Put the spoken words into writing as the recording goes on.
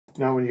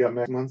Now when you got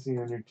Max Muncy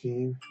on your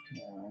team,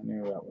 Yeah, I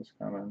knew that was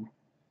coming.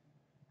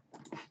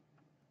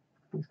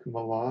 he's come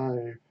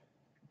alive.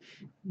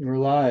 You're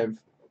live.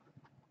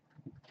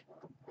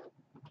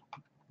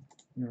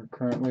 You're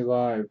currently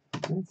live.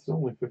 It's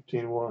only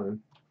 15-1.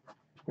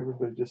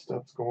 Everybody just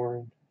stopped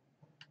scoring.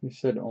 You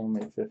said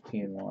only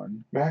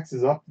 15-1. Max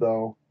is up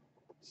though,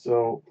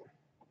 so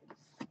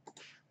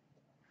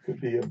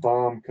could be a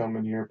bomb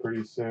coming here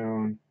pretty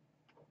soon.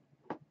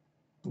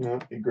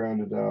 Nope, he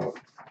grounded out.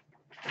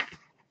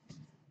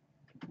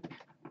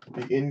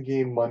 The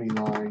in-game money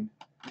line,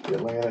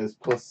 Atlanta is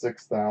plus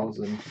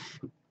 6,000.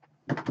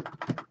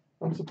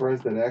 I'm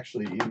surprised they'd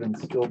actually even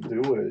still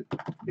do it,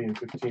 being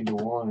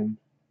 15-1.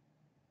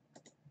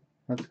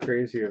 That's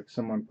crazy if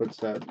someone puts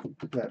that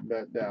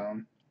bet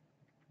down.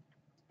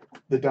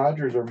 The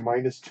Dodgers are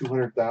minus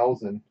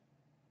 200,000.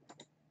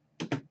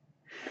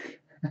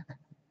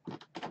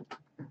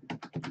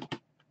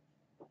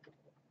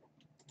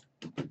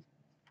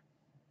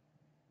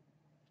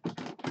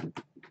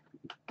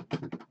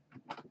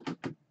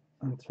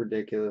 It's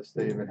ridiculous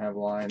they even have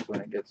lines when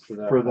it gets to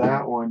that. For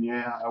that one,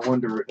 yeah, I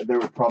wonder, there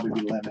would probably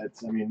be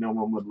limits. I mean, no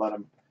one would let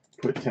them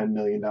put $10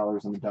 million on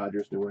the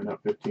Dodgers to win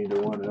up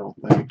 15-1, I don't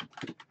think.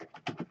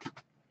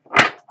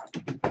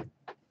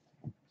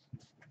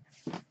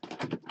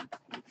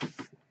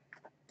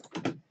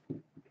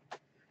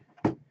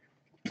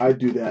 I'd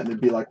do that, and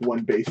there'd be like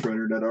one base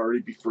runner that'd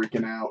already be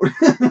freaking out.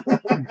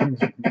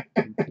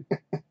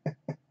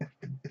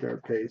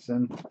 Start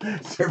pacing.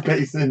 Start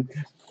pacing.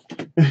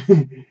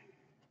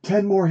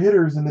 10 more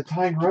hitters and the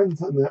tying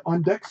runs on the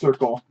on deck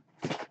circle.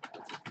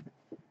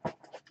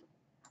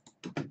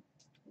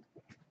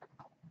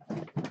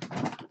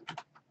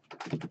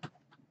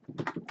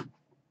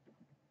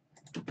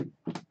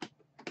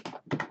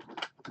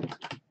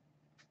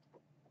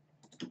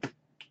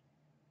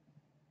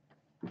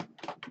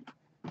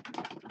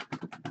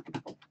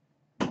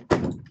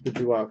 Did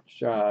you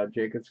watch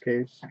Jacob's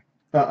Case?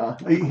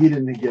 He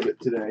didn't get it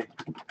today.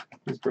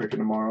 He's breaking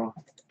tomorrow.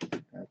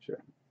 Gotcha.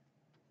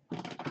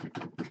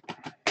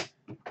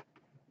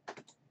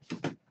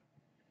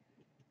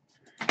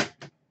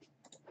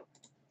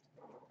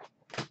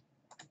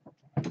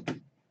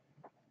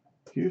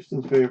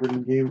 Houston's favored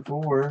in game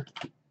 4.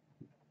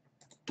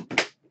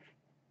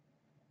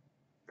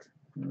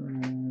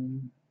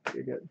 You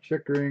got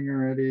Chickering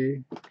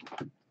already.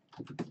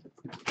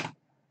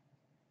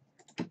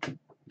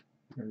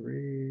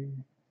 Marie.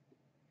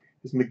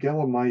 Is Miguel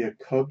Amaya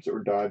Cubs or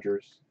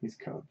Dodgers? He's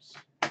Cubs.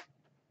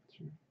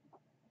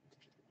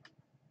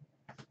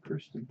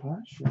 Kirsten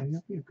Pash, yeah,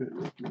 he'll be a good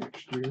rookie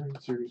next year in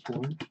Series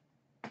 1.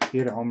 He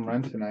had a home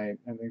run tonight.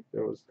 I think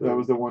that was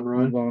the one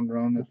run? lone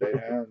run that they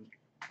had.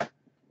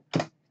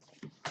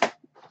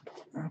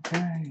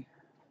 Okay.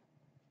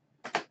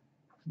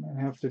 Might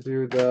have to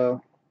do the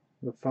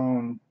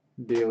phone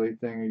dealy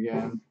thing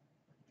again.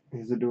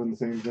 Is it doing the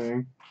same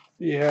thing?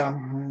 Yeah,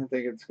 I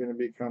think it's going to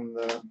become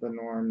the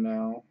norm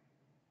now.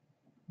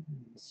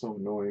 It's so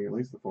annoying. At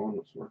least the phone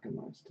was working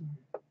last time.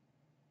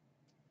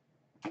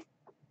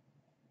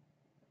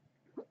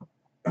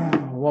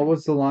 What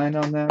was the line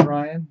on that,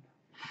 Ryan?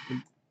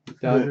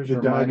 The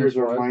Dodgers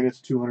are minus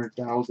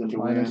 200,000 to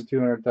win. Minus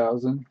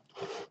 200,000.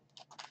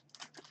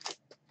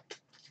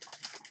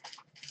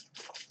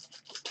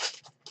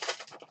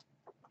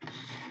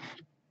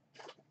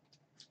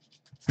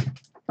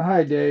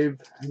 Hi,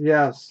 Dave.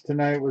 Yes,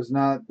 tonight was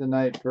not the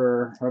night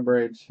for a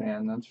Braves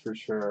fan, that's for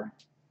sure.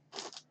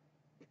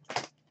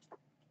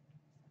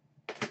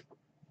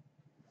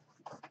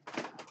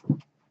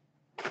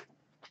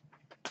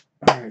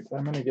 Alright,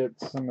 I'm going to get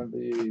some of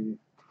the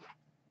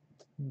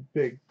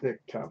big,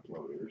 thick top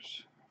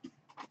loaders.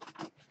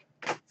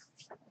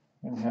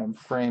 And have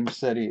Frame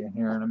City in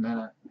here in a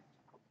minute.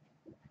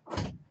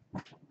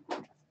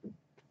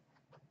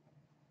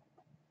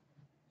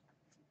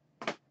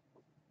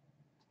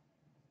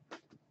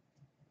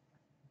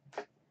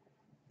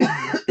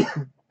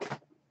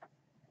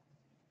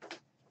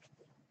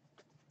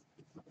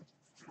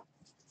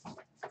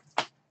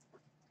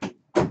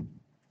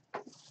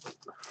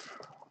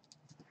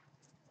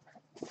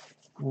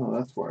 Oh,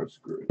 that's why I was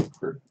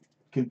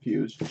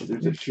confused.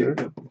 There's a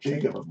Jacob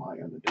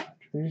Amaya on the Dodgers.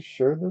 Are you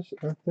sure those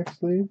are thick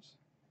sleeves?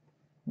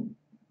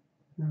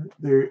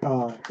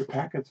 The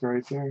packet's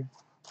right there.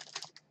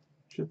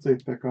 Should say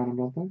thick on them,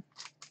 don't they?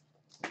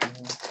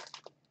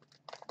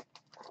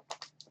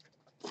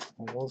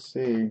 Well, we'll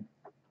see.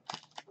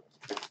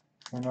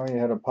 I know you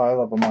had a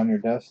pile of them on your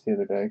desk the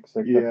other day.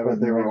 Yeah,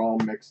 but they were all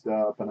mixed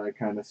up, and I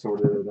kind of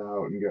sorted it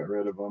out and got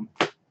rid of them.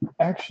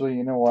 Actually,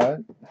 you know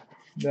what?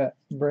 That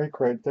break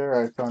right there,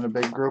 I found a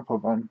big group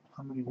of them.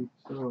 How many of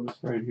those?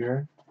 Right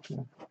here?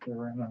 Yeah. They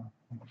were in a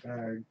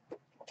bag.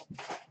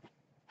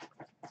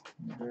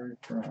 In the very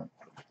front.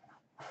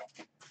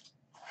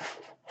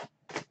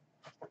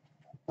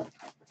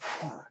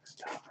 Box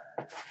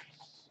toppers.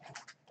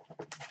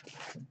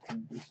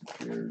 Something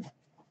disappeared.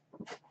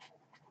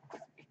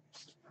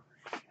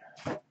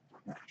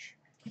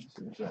 This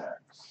is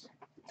X.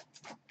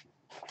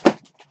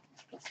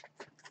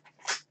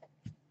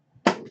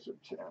 Those are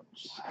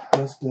Tim's.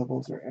 Dust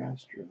Devils are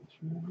Astros,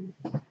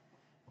 right?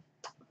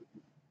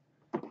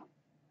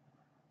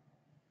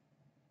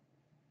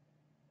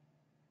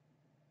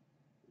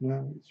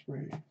 No, it's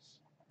Rays.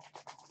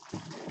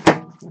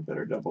 I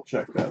better double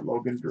check that.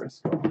 Logan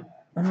Driscoll.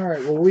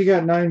 Alright, well, we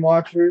got 9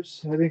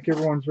 watchers. I think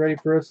everyone's ready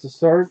for us to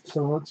start,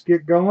 so let's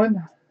get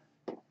going.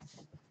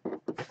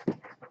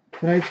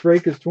 Tonight's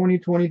break is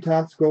 2020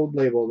 Topps Gold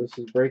Label. This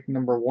is break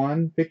number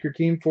 1. Pick your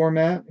team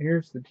format.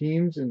 Here's the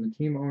teams and the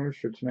team owners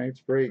for tonight's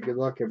break. Good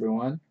luck,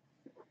 everyone.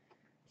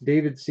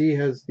 David C.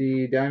 has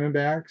the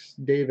Diamondbacks.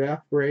 Dave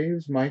F.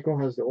 Braves. Michael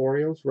has the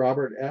Orioles.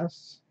 Robert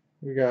S.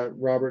 We got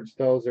Robert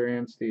Stelzer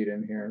and Steed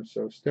in here.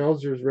 So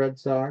Stelzer's Red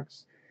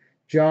Sox.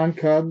 John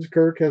Cubs.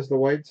 Kirk has the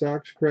White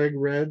Sox. Craig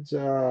Reds.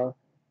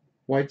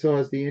 Whitesell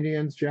has the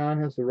Indians. John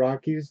has the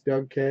Rockies.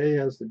 Doug K.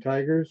 has the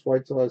Tigers.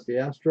 Whitesell has the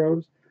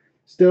Astros.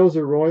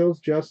 Stelzer Royals.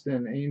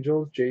 Justin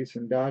Angels.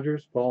 Jason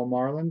Dodgers. Paul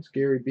Marlins.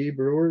 Gary B.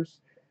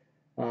 Brewers.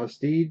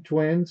 Steed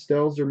Twins.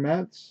 Stelzer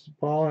Mets.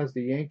 Paul has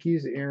the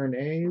Yankees. Aaron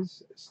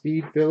A's.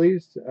 Steed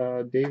Phillies.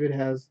 David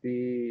has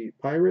the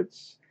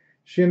Pirates.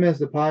 Shim has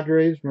the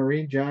Padres.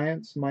 Marie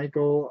Giants.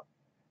 Michael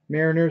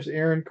Mariners.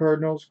 Aaron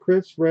Cardinals.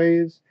 Chris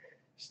Rays.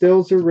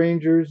 Stelzer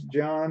Rangers.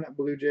 John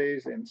Blue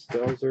Jays. And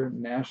Stelzer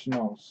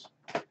Nationals.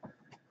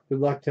 Good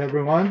luck to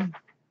everyone.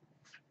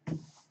 This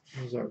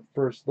is our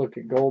first look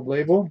at Gold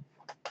Label.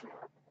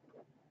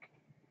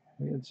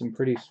 We had some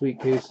pretty sweet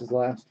cases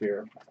last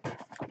year.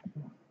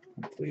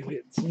 Hopefully we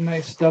get some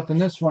nice stuff in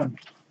this one.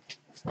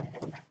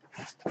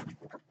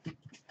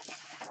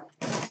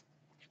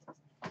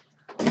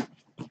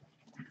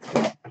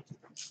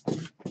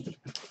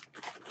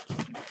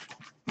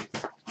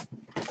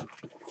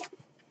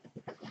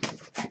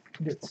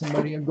 Get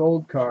somebody a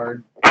gold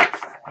card.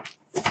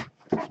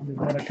 Did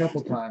that a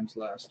couple times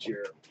last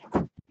year.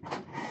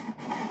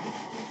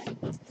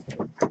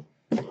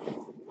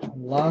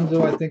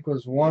 Alonso, I think,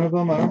 was one of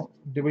them.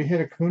 Did we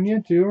hit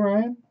Acuna too,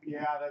 Ryan?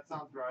 Yeah, that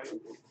sounds right.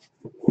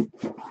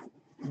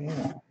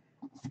 Yeah.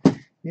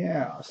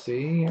 Yeah,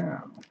 see,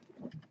 yeah.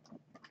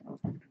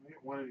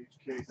 One of each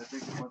case. I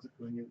think it was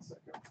Acuna the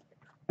second.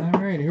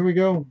 Alright, here we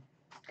go.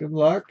 Good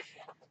luck.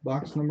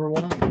 Box number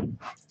 1.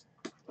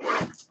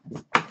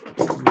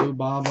 Blue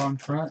Bob on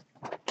front.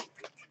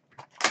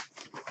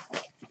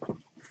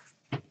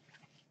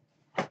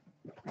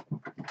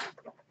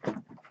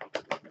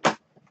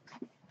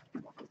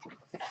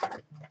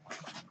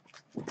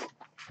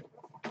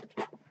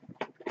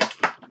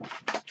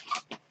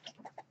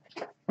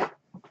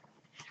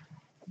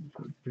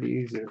 Pretty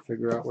easy to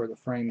figure out where the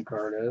frame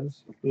card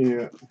is.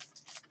 Yeah.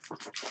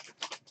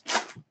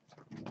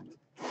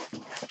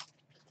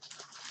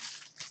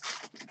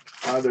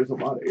 There's a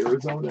lot of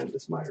Arizona in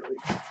this minor league.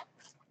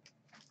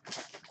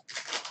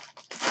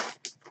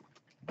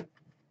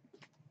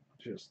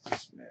 Just a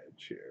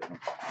smidge here.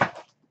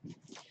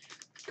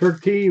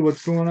 Kirk T,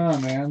 what's going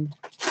on, man?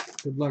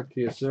 Good luck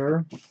to you,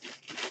 sir.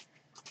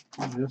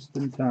 Just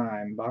in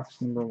time.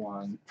 Box number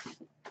 1.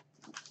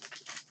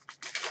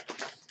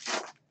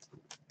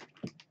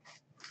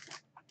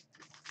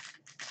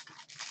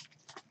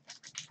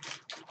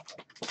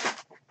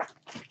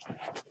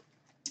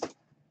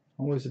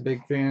 Always a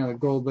big fan of the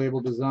gold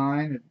label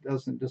design. It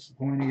doesn't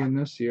disappoint again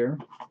this year.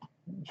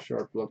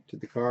 Sharp look to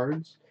the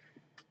cards.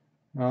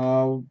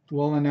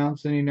 We'll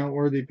announce any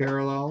noteworthy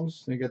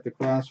parallels. They get the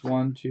class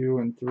 1, 2,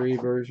 and 3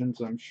 versions,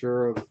 I'm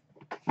sure, of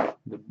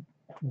the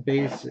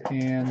base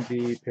and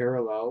the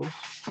parallels.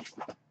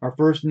 Our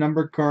first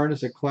numbered card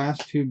is a class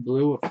 2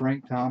 blue of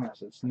Frank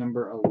Thomas. It's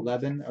number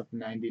 11 of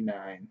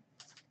 99.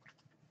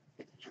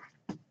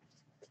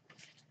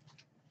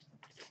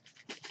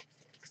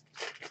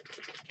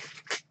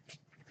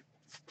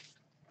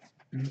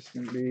 This is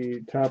going to be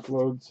Top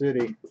Load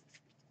City.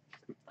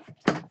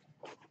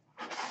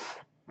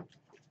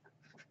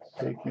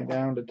 Take me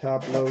down to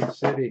Top Load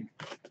City.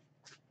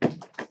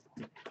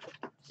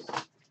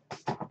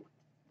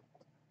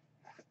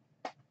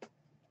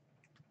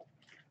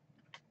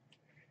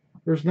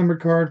 First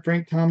numbered card,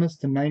 Frank Thomas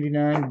to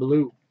 99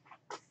 blue.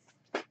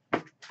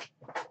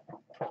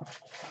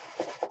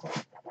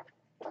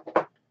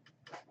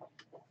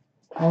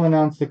 I'll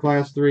announce the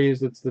class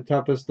 3s. It's the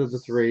toughest of the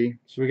 3.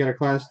 So we got a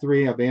class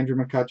 3 of Andrew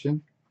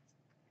McCutchen.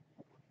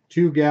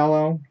 2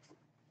 Gallo.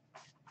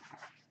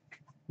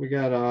 We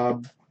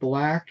got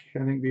black. I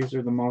think these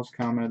are the most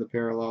common of the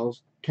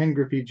parallels. Ken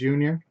Griffey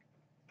Jr.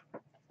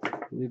 I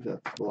believe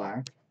that's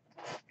black.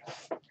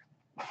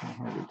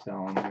 Hard to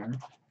tell in there.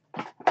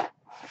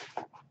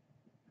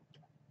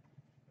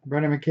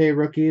 Brendan McKay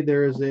rookie.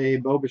 There is a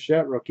Bo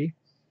Bichette rookie.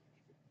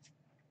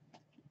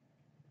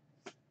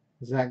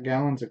 Zach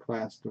Gallen's a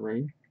class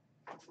 3.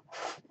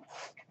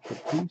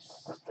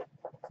 Tatis.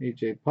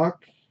 AJ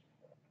Puck.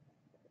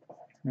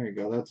 There you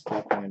go. That's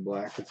definitely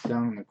black. It's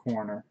down in the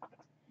corner.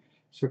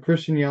 So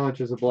Christian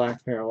Yelich is a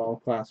black parallel,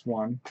 class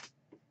 1.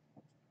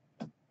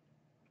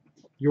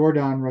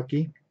 Jordan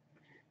rookie.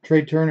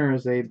 Trey Turner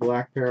is a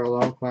black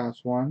parallel,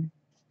 class 1.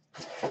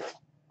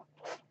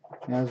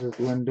 As is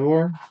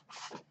Lindor.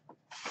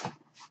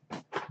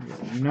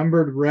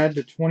 Numbered red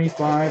to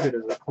 25. It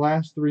is a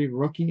Class 3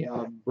 rookie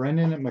of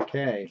Brennan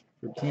McKay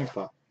for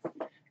Tampa.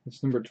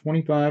 It's number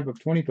 25 of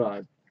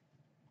 25.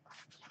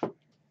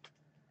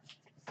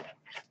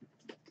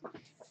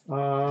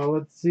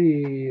 Let's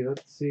see.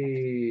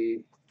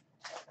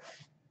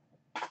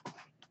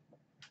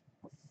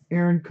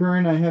 Aaron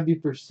Curran, I have you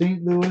for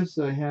St. Louis.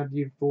 I have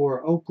you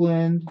for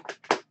Oakland.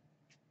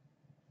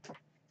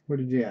 What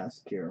did you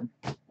ask here?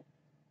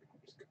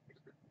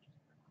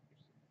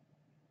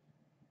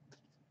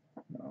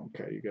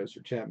 Okay, you guys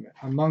are chatting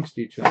amongst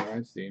each other,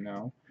 I see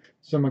now.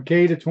 So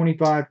McKay to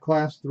 25,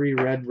 Class 3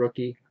 red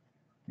rookie.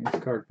 Nice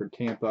card for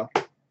Tampa.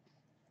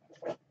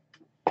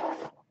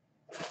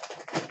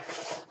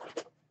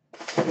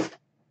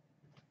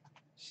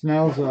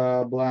 Snell's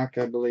black,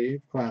 I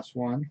believe, Class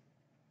 1.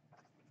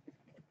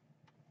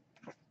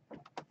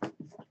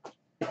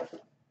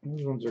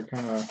 Those ones are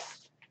kind of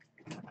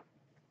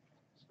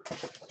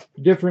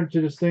different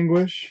to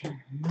distinguish.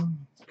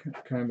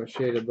 Kind of a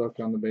shaded look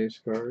on the base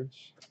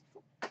cards.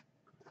 A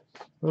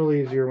little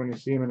easier when you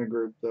see them in a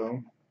group,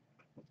 though.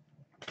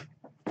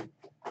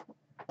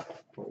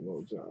 Pull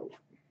those out.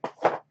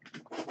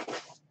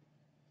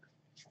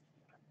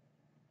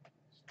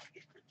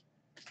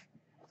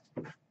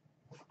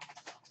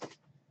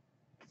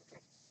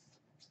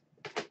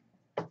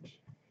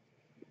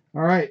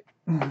 All right,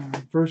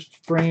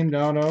 first framed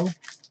auto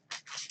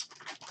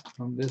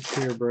on this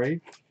here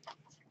break.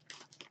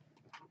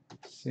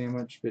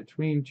 Sandwiched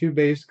between two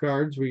base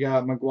cards. We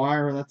got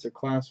McGuire, that's a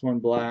Class 1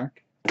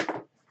 black.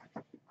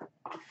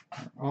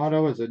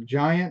 Auto is a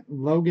Giant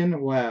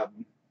Logan Webb.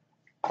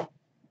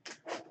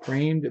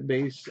 Framed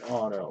base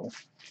auto.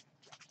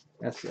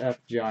 SF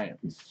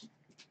Giants.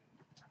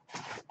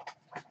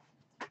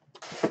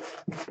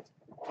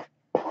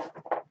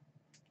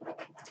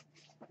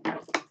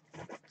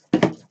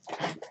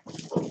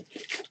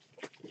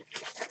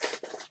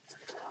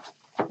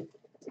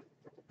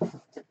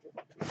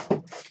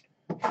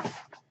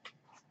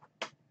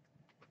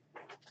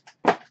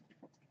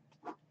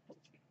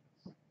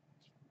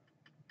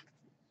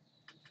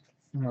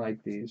 I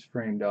like these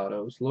framed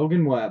autos.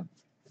 Logan Webb.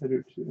 I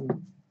do too.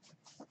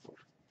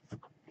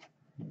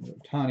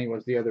 Ohtani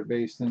was the other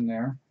base in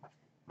there.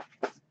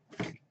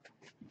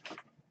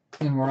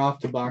 And we're off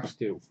to box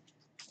 2.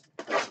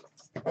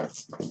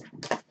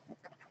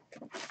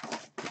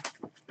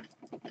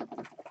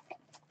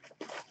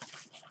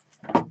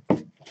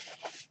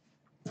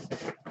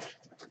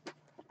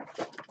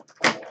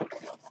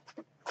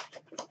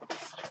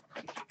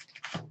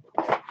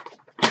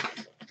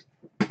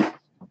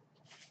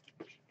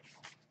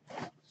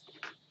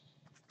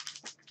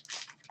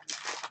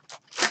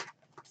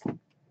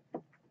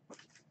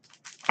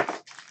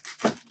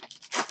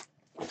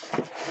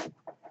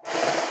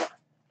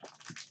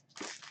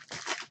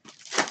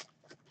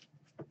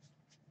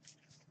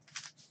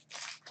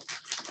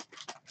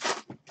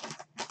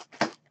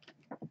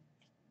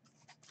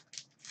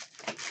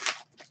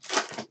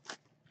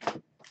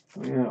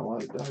 Yeah, a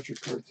lot of Dodger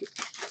cards.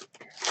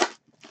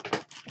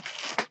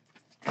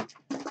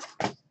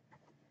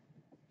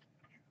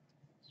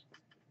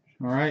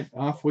 All right,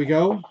 off we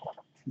go.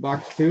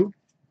 Box 2.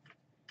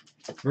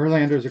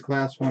 Verlander's a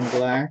Class 1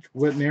 black.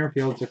 Whit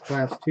Merrifield's a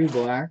Class 2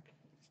 black.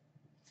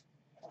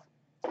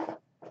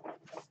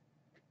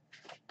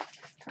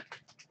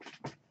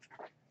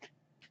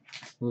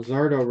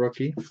 Luzardo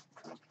rookie.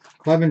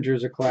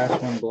 Clevenger's a Class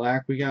 1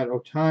 black. We got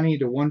Ohtani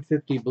to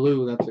 150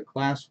 blue. That's a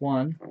Class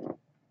 1.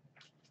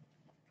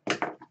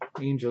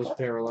 Angels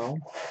parallel.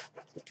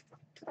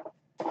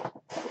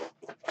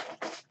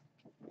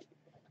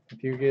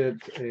 If you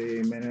get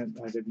a minute,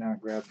 I did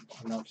not grab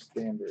enough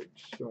standards.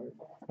 So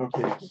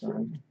Okay,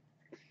 sorry.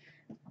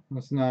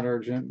 It's not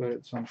urgent, but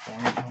at some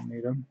point I'll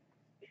need them.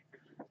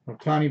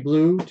 Ohtani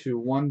blue to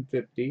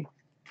 150.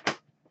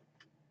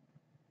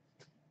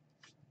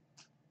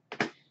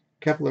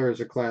 Kepler is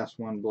a Class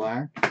 1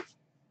 black.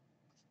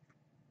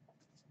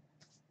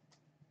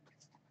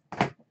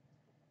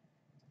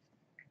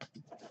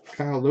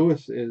 Kyle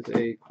Lewis is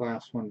a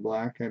Class 1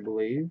 black, I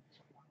believe.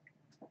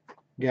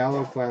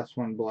 Gallo Class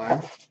 1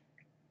 black.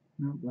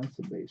 No, that's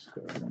a base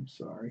card. I'm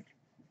sorry.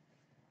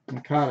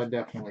 Makata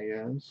definitely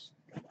is.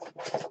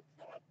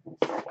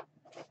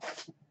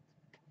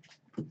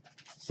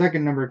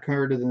 Second numbered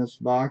card in this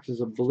box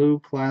is a blue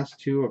Class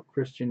 2 of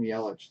Christian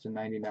Yelich to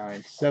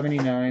 99.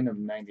 79 of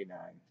 99.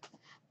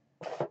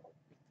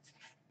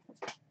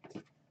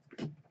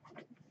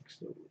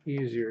 So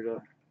easier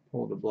to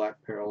pull the black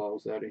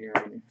parallels out of here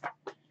when you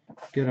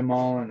get them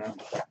all in a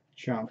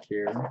chunk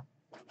here.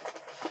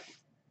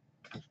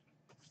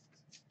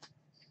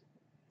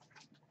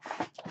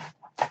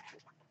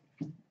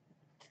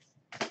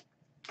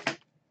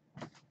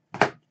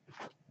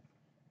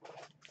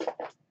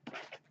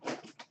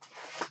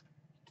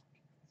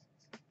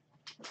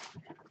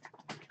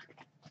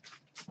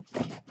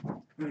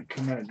 I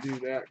cannot do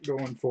that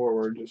going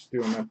forward, just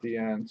do them at the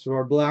end. So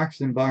our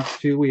blacks in box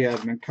 2, we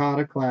have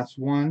Makata Class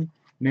 1,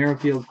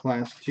 Merrifield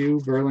Class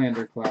 2,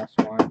 Verlander Class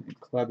 1, and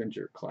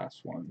Clevenger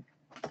Class 1.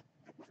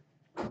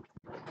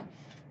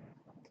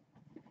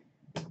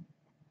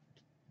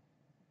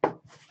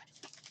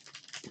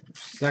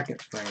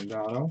 second framed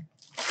auto.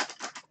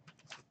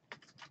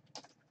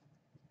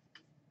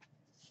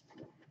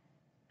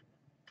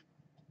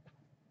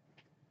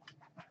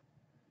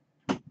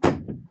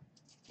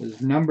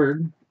 Is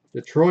numbered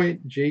Detroit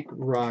Jake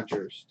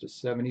Rogers to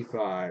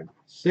 75.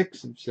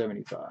 6 of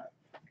 75.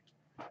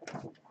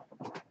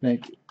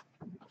 Thank you.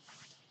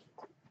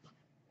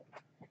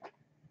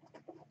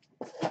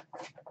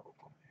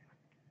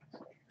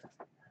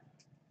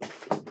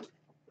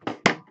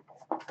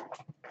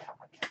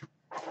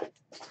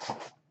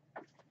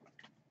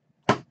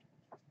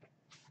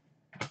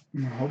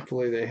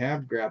 Hopefully they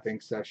have grappling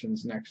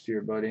sessions next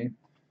year, buddy.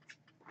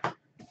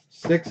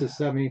 6 of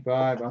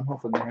 75. I'm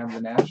hoping they have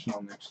the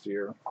national next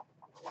year.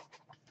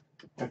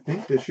 I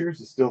think this year's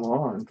is still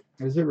on.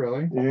 Is it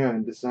really? Yeah,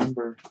 in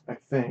December. I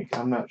think.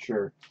 I'm not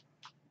sure.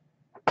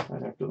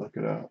 I'd have to look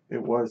it up.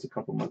 It was a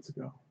couple months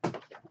ago.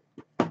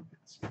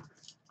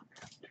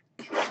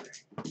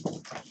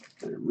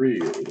 They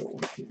really don't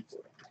want to cancel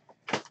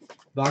it.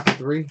 Box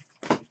 3.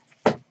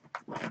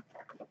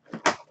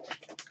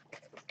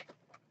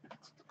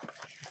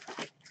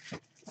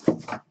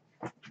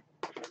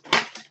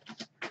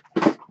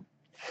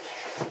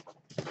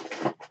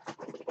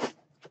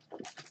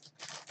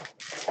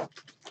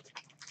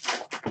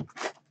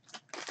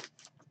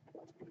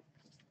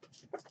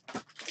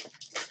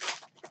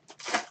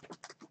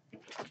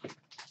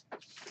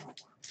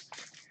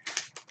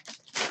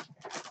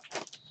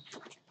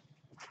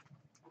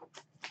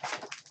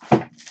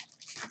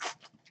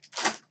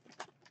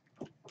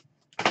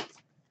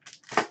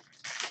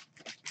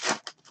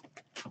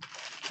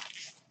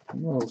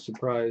 I'm a little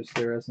surprised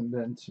there hasn't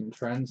been some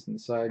trends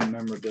inside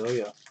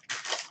memorabilia.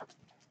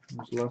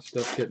 There's less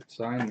stuff getting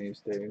signed these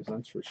days,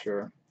 that's for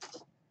sure.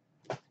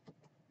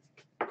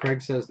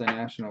 Craig says the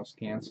Nationals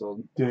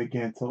canceled. Did it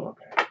cancel?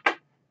 Okay.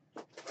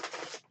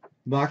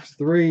 Box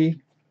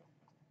 3.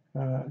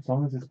 As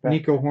long as it's back.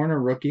 Nico Horner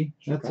rookie.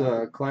 That's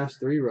Chicago. a Class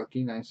 3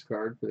 rookie. Nice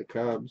card for the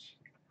Cubs.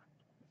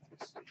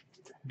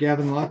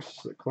 Gavin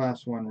Lux, a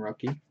Class 1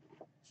 rookie.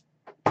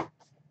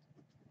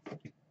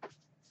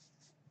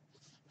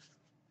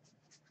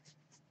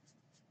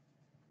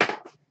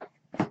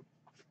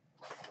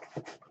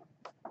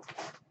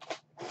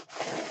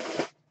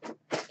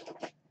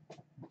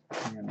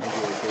 Man, they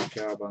did a good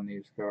job on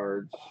these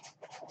cards.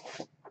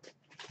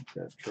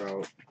 That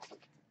Trout.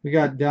 We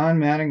got Don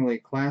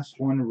Mattingly, Class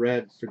 1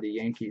 red for the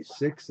Yankees,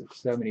 6 of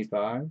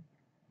 75.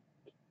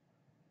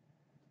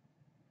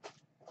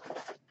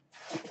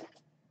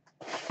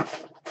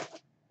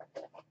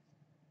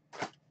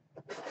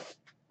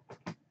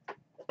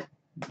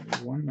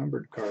 There's one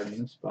numbered card in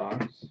this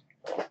box.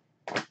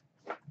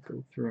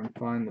 Go through and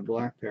find the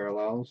black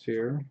parallels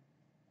here.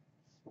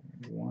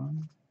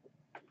 1,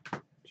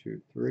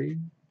 2, 3.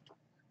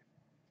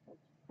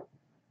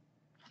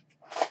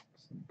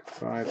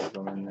 5 of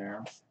them in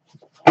there.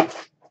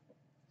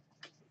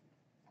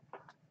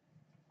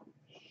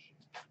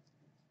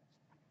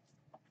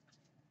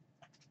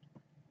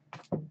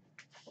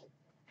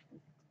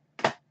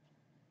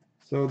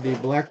 So the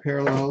black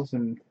parallels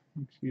and,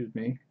 excuse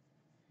me,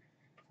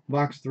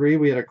 box 3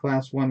 we had a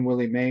Class 1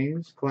 Willie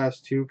Mays, Class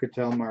 2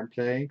 Ketel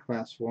Marte,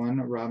 Class 1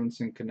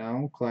 Robinson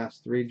Cano,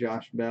 Class 3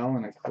 Josh Bell,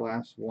 and a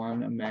Class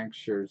 1 Max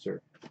Scherzer.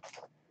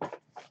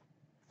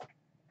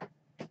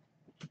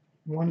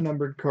 One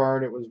numbered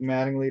card, it was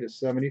Mattingly to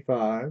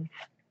 75.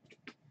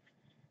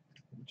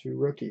 2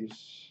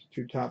 rookies,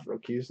 2 top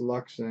rookies,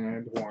 Lux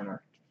and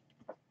Warner.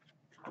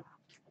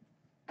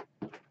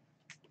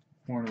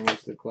 Warner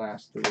was the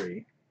Class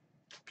 3.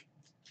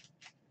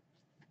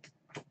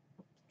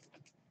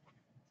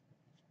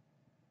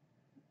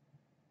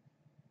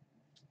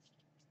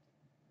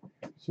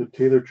 So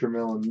Taylor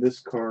Trammell on this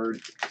card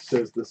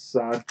says the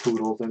Sod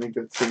Poodles. I think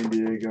that's San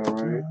Diego,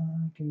 right?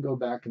 I can go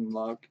back and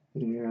look.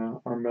 Yeah,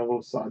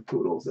 Armello Sod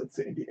Poodles at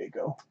San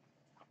Diego.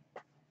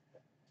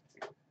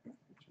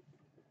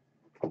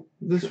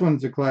 This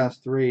one's a Class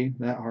 3,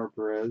 that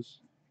Harper is.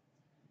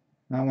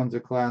 That one's a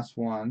Class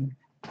 1.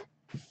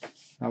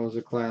 That was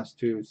a Class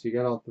 2, so you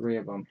got all 3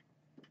 of them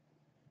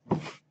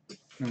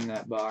in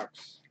that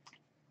box.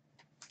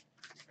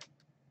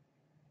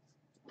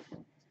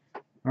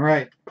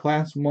 Alright,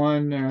 Class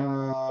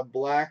 1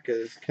 black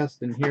is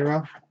Keston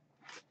Hiura.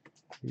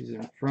 He's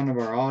in front of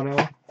our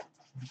auto.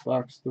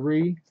 Box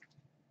 3.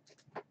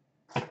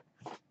 And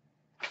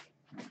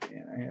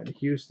I had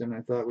Houston.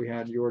 I thought we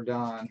had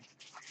Jordan.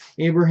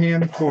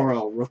 Abraham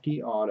Toro,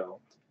 rookie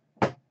auto.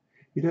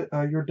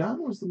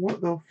 Jordan was one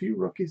of the few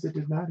rookies that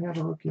did not have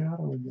a rookie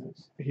auto in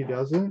this. He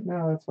doesn't?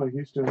 No, that's why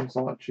Houston was a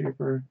lot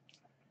cheaper.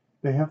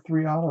 They have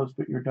 3 autos,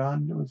 but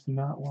Jordan was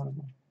not one of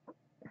them.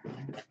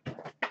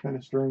 Kind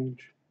of strange.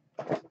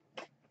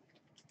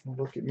 Well,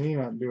 look at me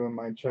not doing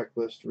my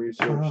checklist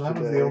research That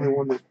today. was the only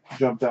one that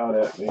jumped out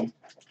at me.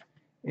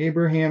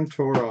 Abraham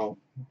Toro,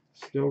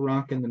 still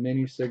rocking the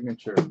mini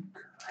signature.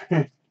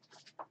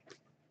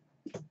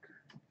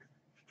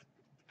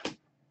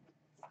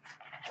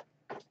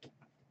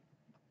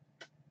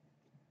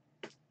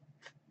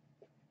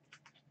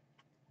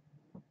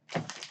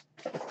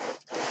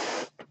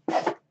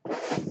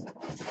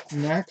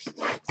 Next.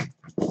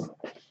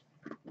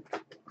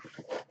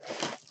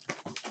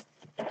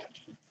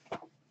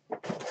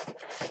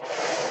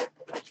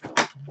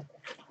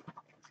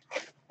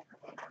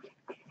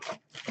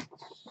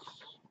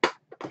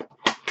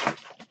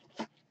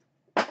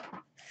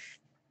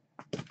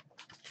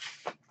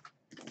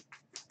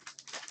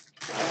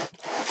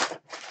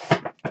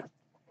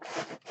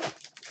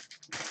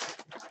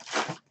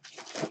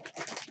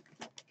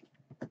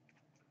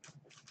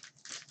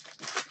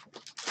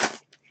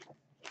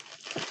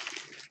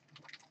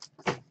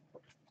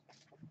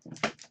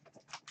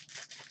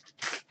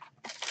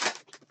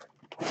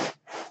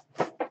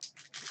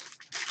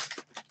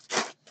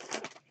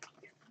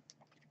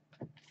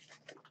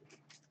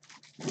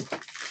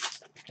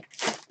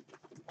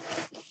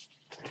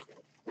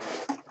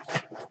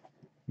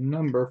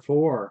 Number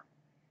 4.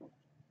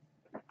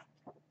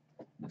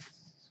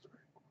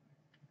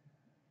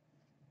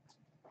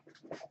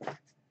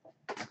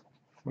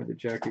 With the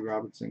Jackie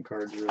Robinson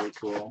card's really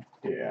cool.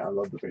 Yeah, I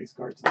love the base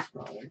cards in this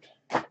product.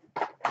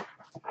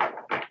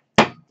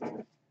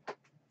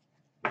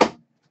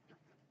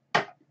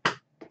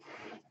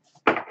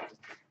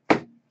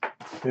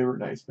 They were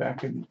nice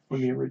back in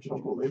when the original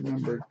Gold Label.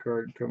 Numbered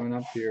card coming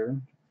up here.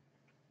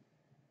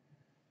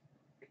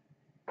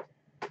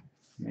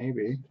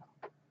 Maybe.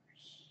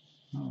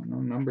 Oh, no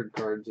numbered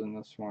cards in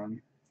this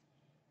one.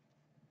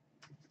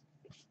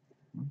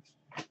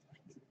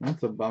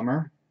 That's a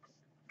bummer.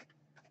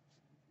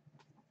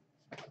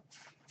 That's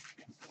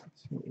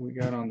what we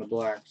got on the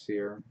blacks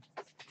here.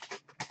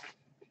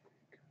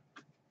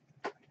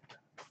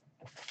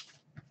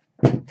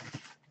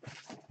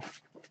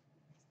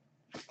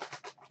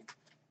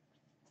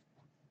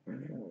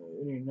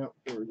 Any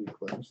noteworthy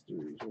class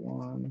 3s?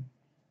 1.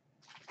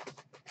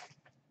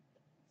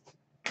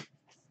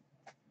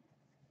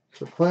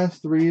 So class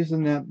 3s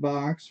in that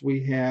box,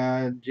 we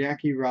had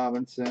Jackie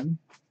Robinson,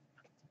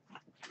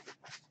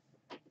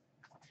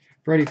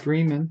 Freddie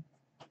Freeman,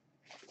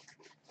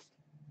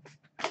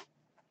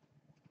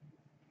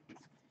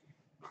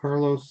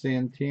 Carlos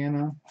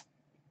Santana.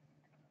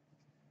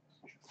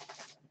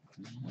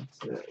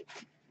 That's it.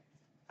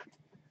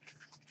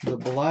 The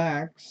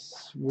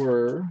blacks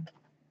were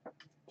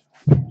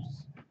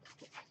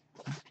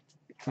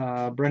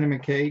Brendan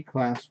McKay,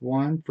 Class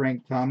 1,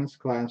 Frank Thomas,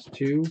 Class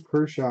 2,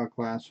 Kershaw,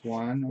 Class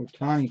 1,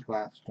 Ohtani,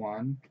 Class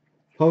 1,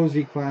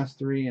 Posey, Class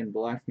 3, and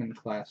Blackman,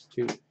 Class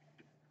 2.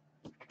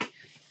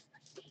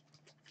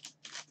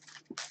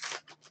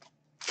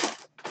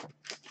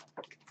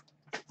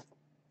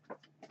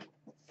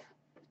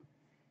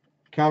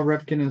 Cal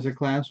Ripken is a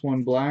Class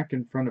 1 black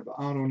in front of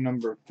auto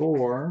number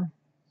 4.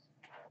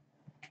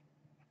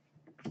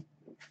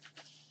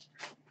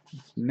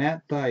 It's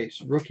Matt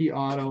Thaiss, rookie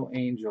auto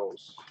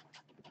Angels.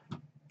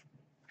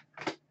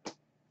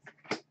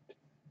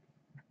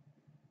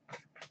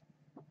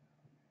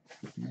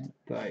 Matt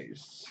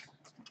Thaiss.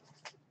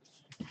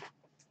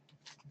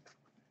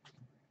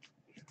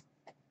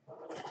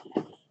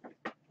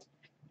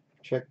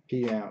 Check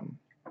PM.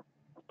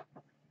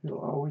 He'll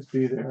always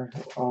be there.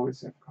 He'll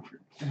always have cards.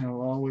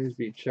 He'll always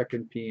be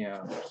checking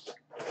PMs.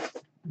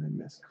 I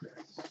miss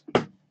Chris.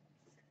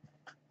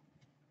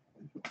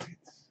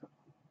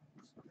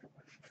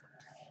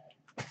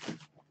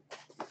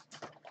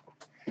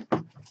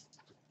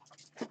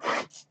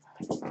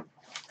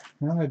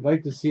 Well, I'd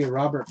like to see a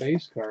Robert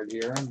base card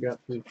here. I've got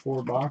through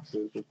 4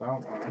 boxes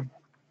without one.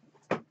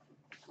 I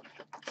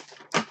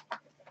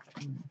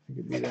think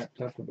it'd be that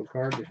tough of a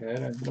card to hit.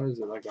 And what is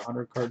it, like a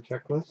 100 card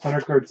checklist?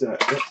 100 card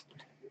set. Yep.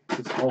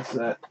 It's all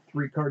set.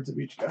 3 cards of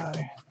each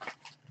guy.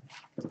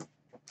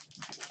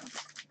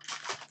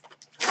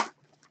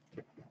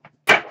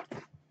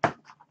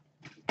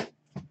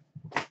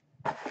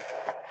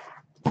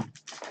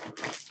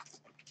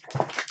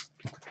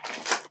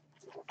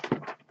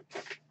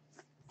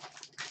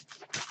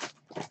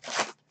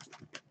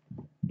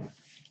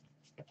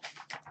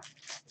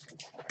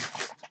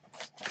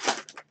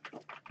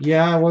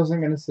 Yeah, I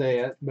wasn't going to say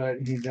it, but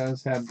he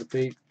does have the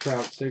Pete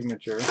Trout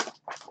signature.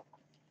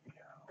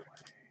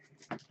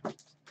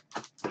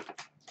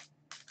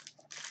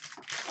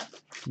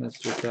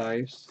 Mr.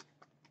 Thaiss.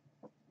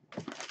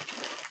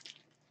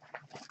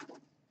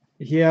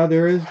 Yeah,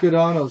 there is good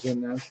autos in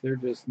this. They're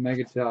just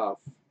mega tough.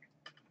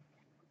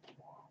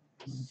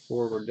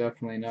 4 were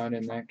definitely not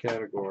in that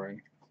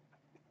category.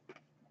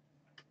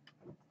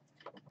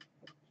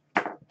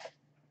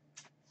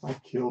 I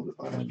killed it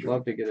last I'd year.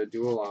 love to get a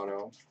dual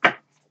auto.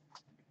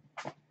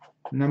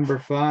 Number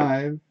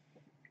 5.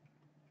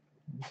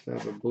 Let's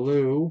have a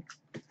blue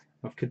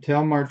of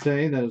Ketel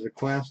Marte. That is a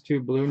Class 2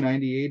 blue,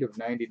 98 of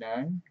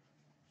 99.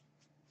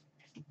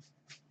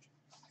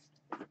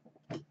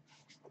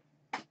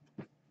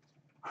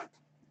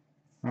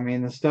 I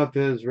mean, the stuff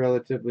is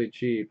relatively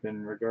cheap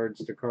in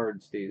regards to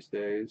cards these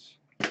days.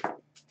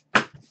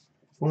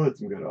 Well, it's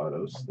some good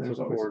autos. It's There's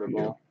always a few.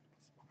 affordable.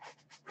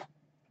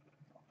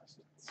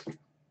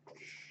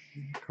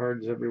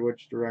 Cards every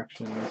which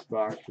direction in this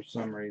box for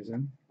some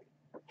reason.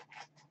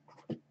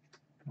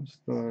 That's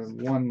the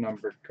 1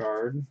 numbered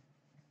card.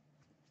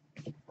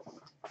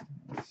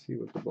 Let's see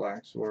what the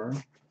blacks were.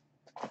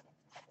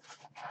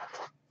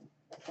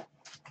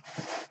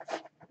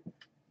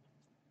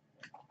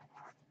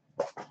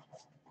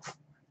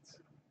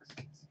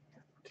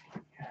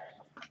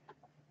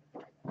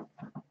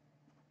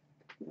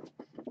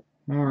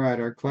 All right,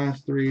 our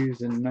class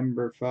 3s in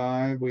number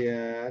 5, we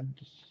had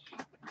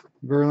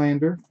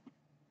Verlander,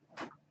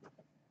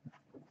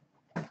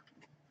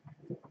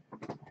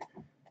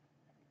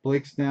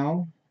 Blake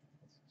Snell,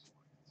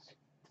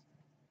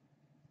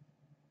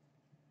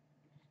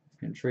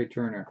 and Trey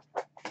Turner.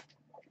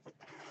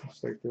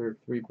 Looks like there are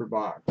 3 per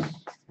box.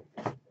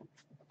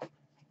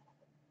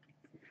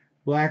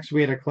 Blacks, we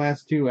had a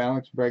class 2,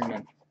 Alex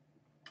Bregman.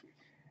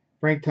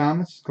 Frank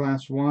Thomas,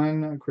 class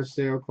 1, Chris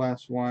Sale,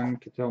 class 1,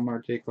 Ketel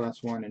Marte,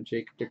 class 1, and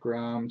Jacob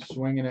deGrom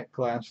swinging at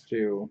class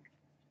 2.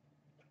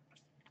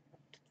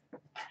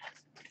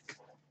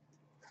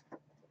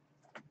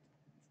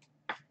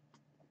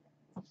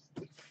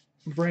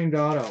 Framed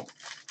auto,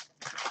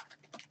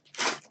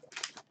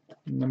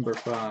 number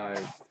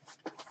 5.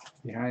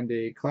 Behind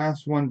a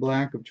class 1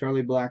 black of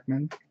Charlie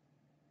Blackmon.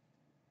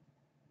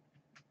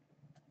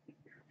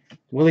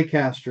 Willie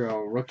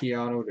Castro, rookie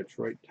auto,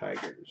 Detroit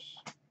Tigers.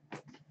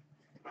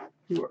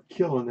 You are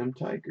killing them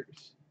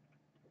Tigers.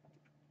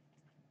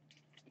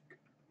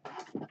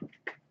 I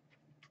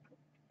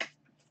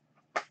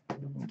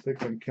don't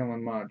think I'm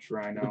killing much,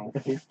 Rhino.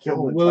 He's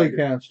killing Willie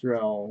Tigers.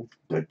 Castro.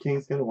 Doug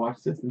King's gonna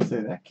watch this and say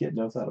that kid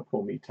knows how to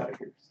pull me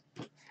Tigers.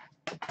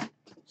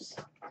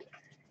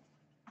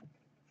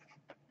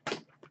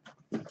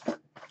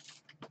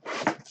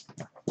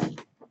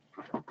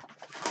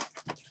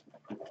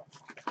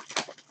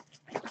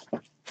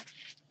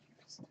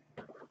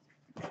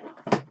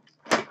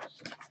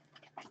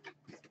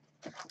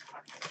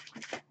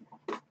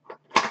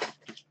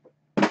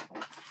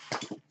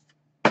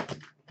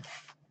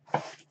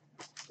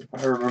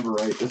 If I remember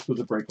right, this was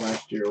a break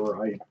last year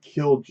where I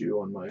killed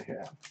you on my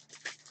half.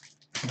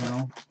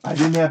 Well, I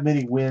didn't have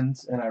many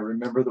wins, and I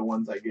remember the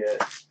ones I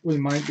get. we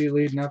might be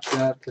leading up to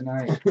that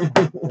tonight.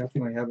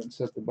 Definitely haven't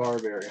set the bar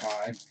very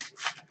high.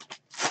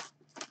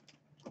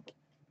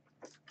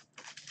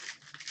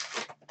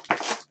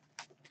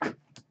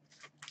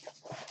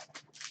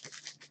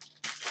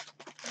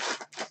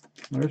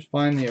 There's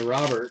finally a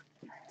Robert.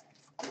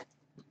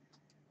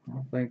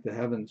 I'll thank the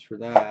heavens for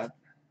that.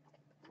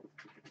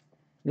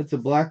 It's a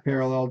black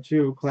parallel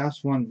too,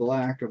 class 1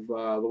 black of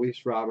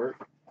Luis Robert.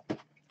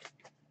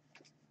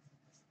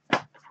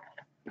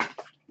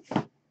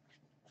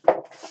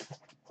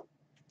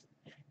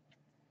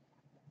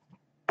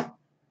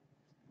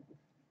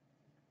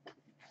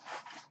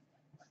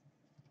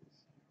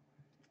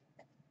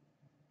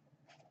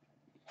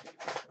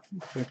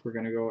 I think we're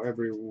going to go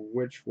every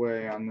which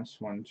way on this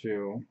one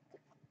too.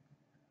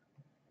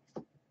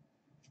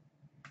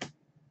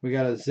 We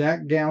got a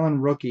Zach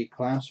Gallen rookie,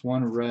 class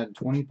 1 red,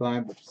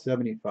 25 of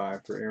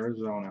 75 for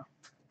Arizona.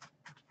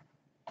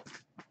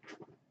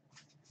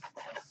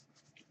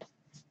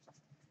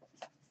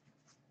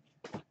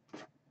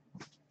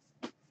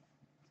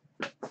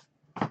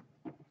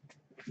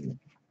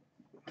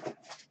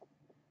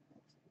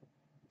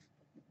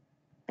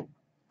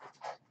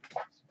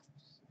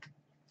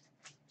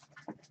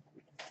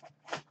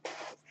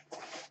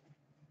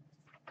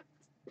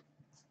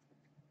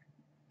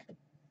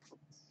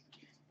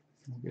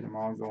 Get them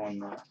all going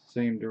the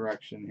same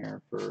direction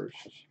here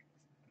first.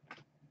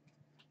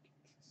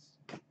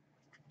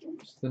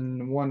 It's the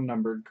 1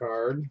 numbered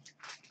card.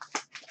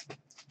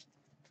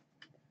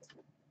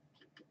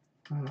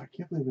 Oh, I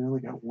can't believe we only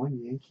got 1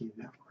 Yankee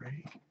in that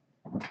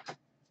break.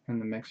 And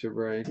the mixer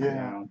break.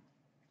 Yeah.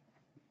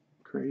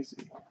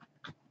 Crazy.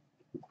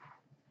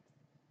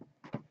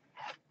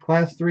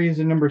 Class 3 is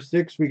in number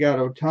 6. We got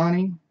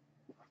Ohtani,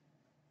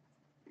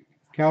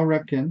 Cal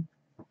Ripken,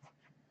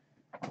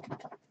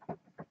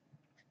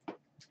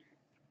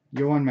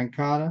 Yohan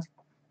Moncada.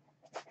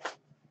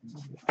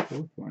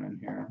 Fourth one in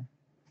here.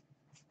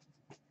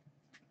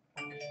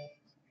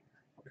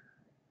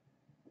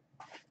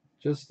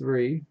 Just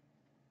 3.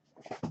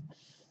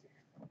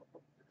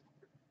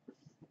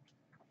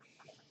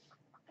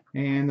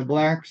 And the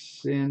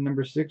blacks in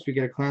number 6, we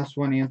get a class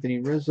 1 Anthony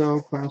Rizzo,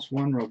 class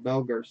 1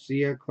 Robel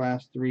Garcia,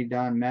 class 3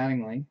 Don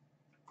Mattingly,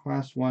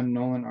 class 1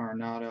 Nolan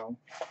Arenado,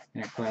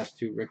 and a class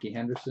 2 Ricky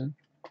Henderson.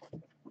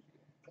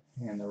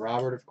 And the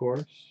Robert, of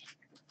course.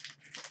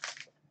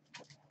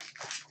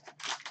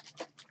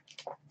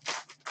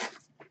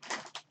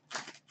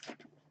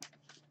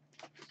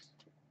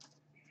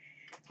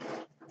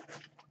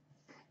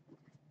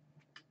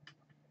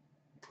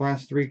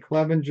 Class 3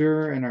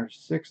 Clevenger, and our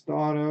 6th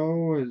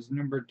auto is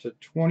numbered to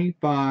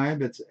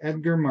 25. It's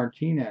Edgar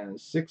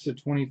Martinez, 6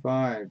 of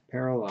 25,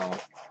 parallel.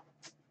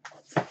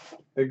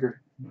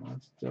 Edgar.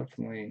 That's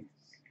definitely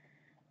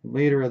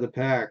leader of the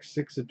pack,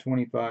 6 of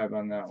 25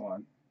 on that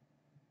one.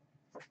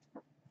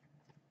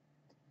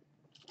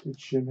 Did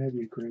Shim have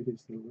you grade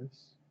as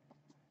Lewis?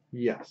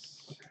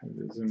 Yes,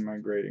 it is in my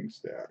grading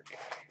stack.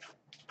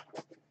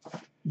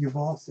 You've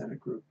all sent a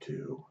group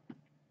 2.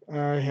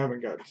 I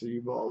haven't got to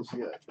you balls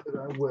yet, but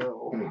I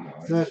will.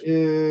 Nice. That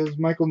is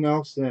Michael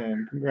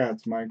Nelson.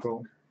 Congrats,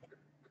 Michael.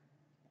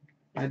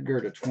 Edgar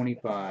to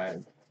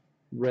 25.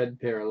 Red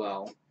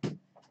parallel.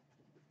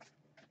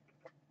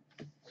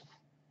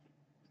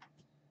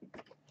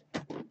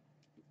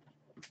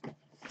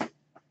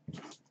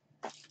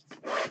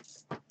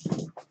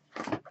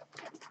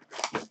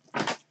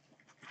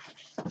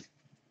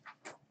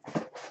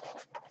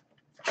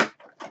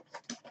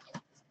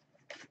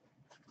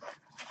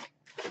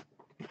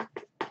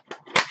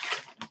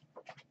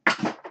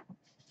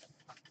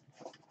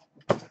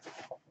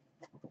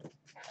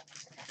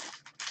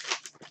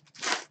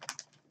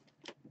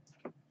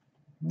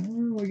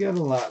 We got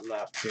a lot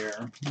left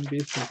here. I'd be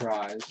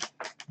surprised.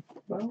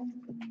 Well,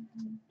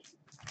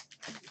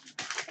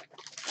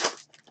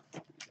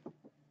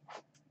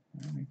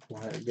 I think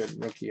we'll have a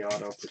good rookie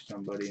auto for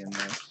somebody in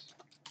this.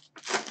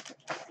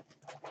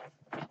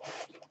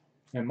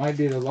 It might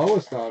be the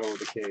lowest auto of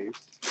the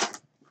case.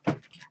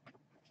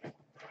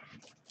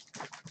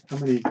 how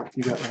many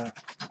you got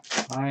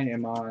left? I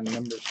am on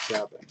number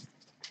 7.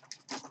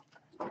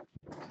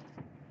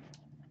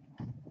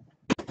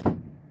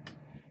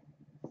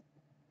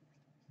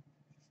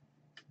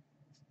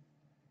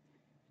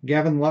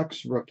 Gavin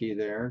Lux, rookie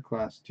there,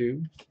 class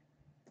 2.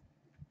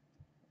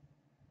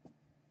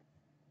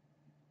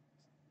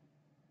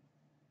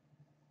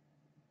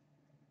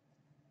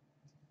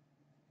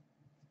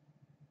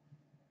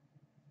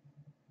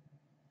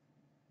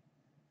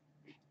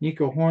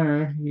 Nico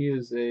Horner, he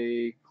is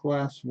a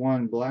class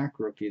 1 black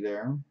rookie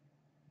there.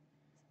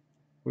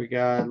 We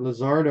got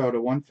Lizardo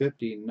to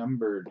 150,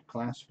 numbered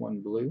class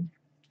 1 blue.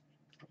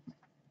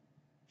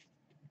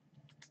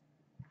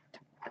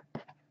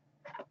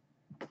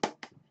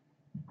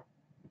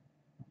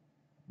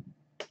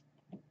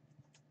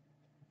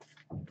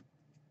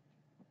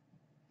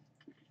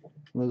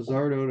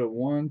 Lizardo to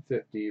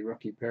 150,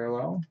 rookie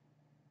parallel.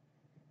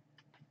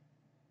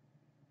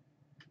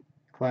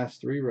 Class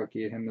 3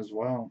 rookie of him as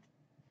well.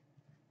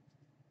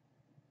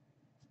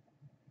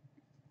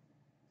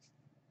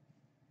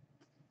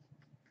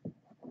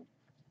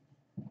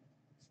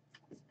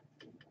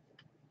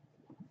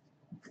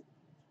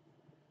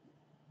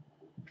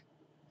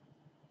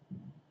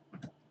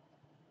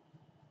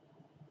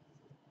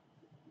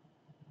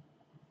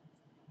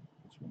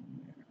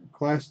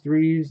 Class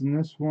 3s in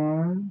this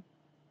one.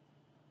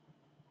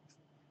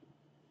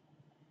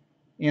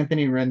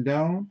 Anthony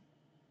Rendon.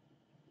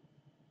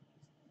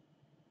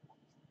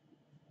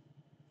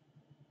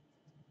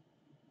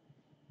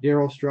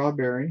 Darryl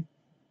Strawberry.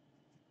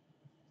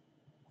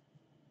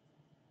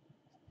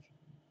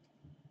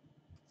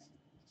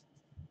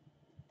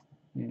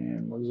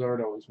 And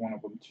Lizardo was one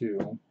of them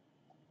too.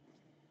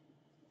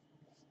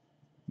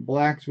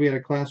 Blacks, we had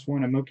a class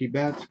 1 of Mookie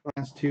Betts,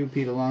 class 2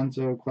 Pete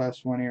Alonso,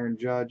 class 1 Aaron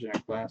Judge, and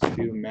a class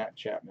 2 Matt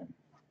Chapman.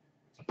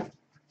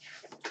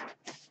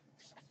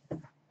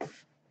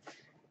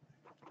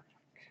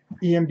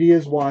 EMD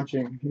is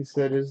watching. He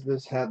said, "Is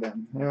this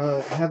heaven?"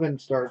 Heaven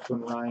starts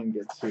when Ryan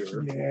gets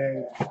here.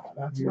 Yeah,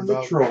 that's You're when the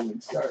about-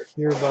 trolling starts.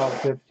 Here about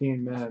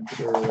 15 minutes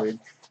early,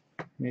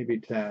 maybe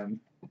 10.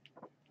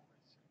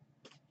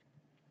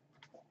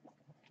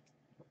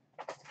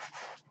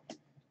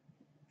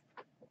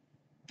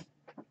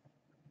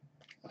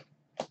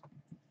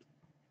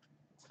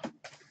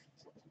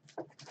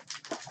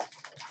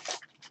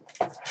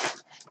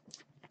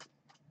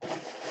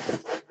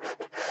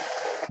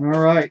 All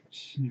right,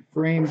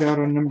 framed out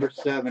on number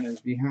 7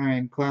 is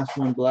behind class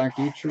 1 black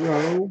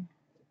Ichiro.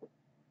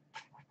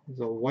 There's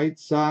a White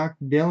Sox,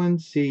 Dylan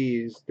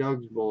Cease,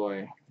 Doug's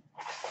boy.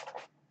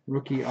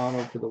 Rookie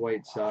auto for the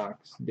White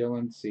Sox,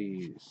 Dylan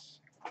Cease.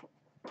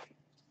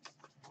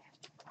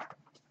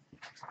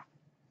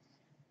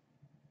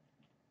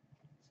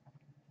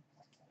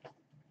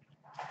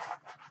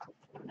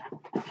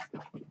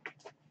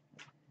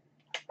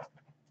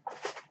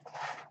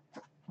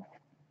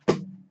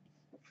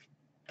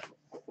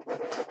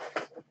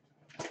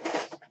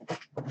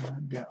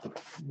 I've got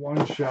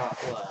one shot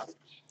left.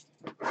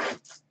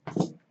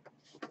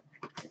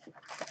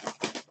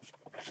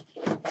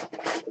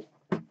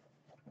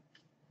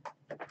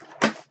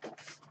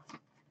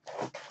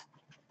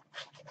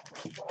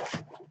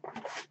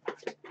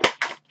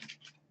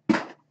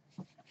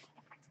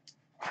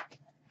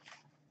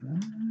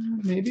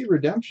 Maybe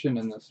redemption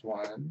in this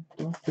one.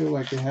 Don't feel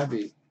like a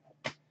heavy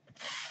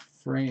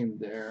frame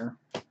there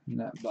in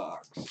that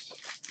box.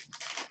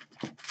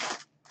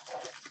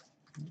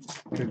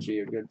 Could be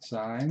a good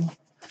sign.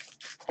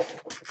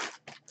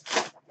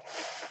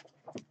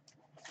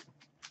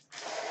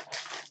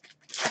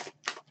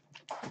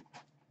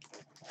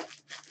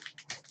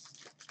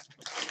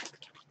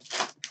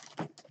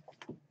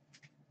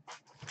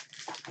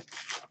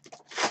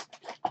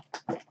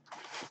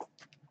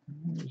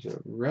 There's a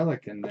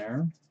relic in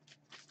there.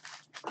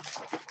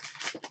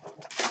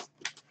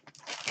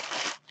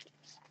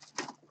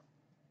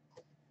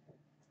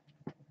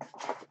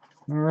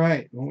 All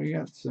right, well, we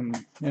got some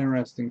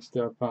interesting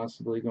stuff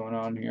possibly going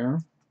on here.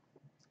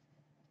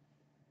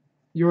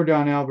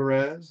 Yordan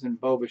Alvarez and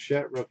Bo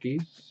Bichette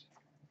rookies.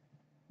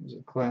 This is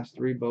a Class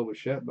 3 Bo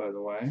Bichette, by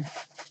the way.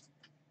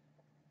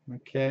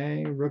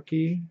 Okay,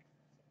 rookie.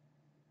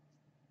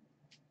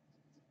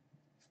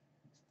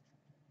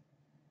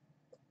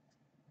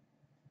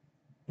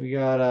 We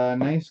got a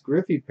nice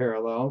Griffey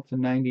parallel to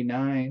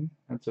 99.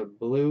 That's a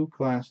blue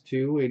Class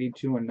 2,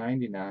 82 and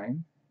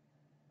 99.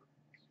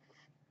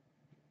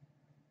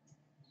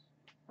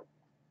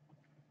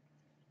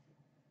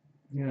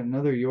 We got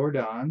another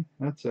Yordan.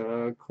 That's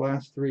a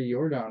Class 3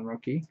 Yordan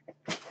rookie.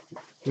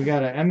 We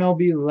got a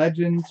MLB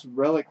Legends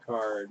relic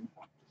card.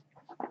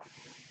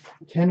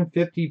 10 of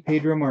 50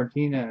 Pedro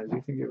Martinez.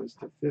 You think it was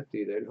to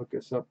 50? They'd hook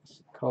us up with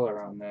some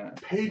color on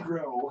that.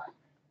 Pedro.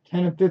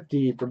 10 of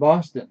 50 for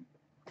Boston.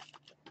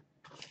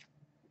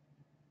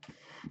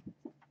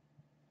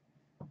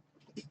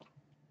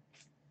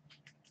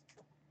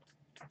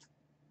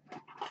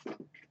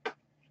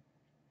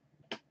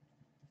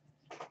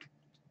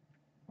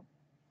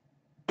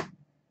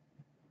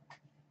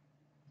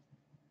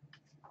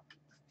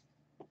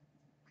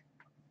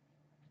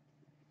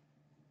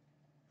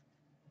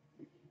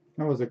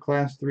 That was a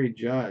Class 3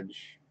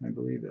 Judge. I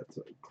believe that's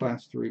a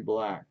Class 3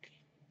 black.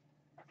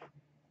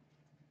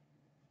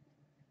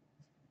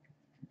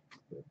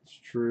 That's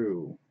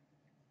true.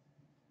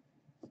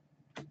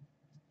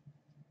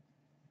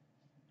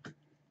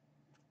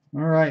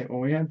 Alright,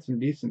 well, we had some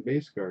decent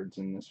base cards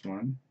in this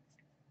one.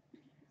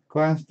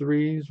 Class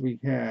 3s, we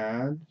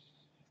had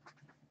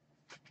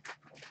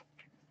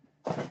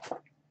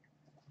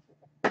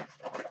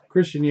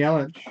Christian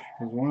Yelich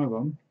was one of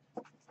them.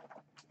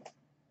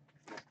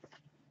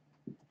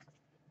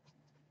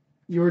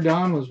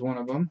 Yordan was one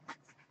of them.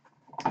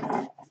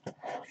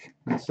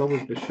 And so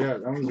was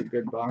Bichette. That was a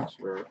good box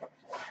for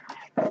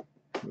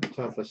the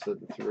toughest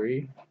of the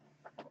three.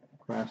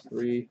 Class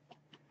 3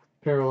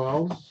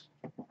 parallels.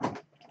 Did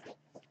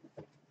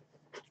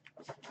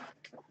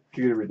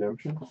you get a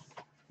redemption?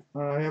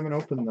 I haven't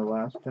opened the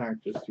last pack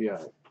just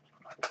yet.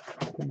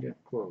 I'm getting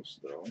close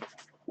though.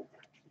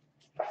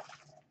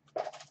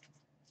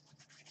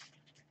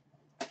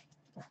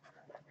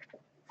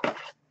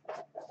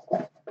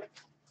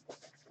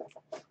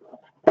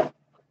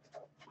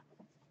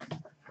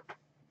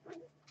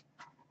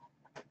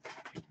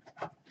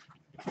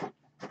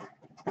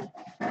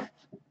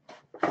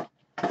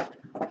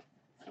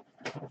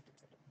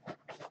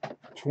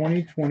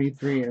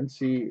 '23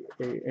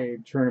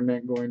 NCAA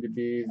tournament going to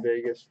be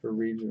Vegas for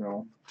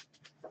regional.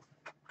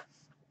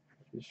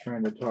 Just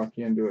trying to talk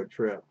you into a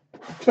trip.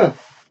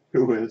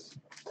 Who is?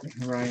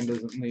 Ryan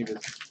doesn't leave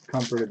his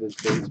comfort of his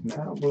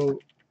basement. Well,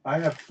 I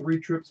have 3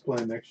 trips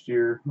planned next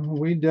year.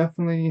 We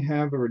definitely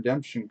have a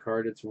redemption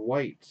card. It's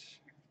white.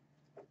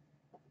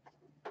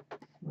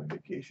 My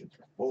vacations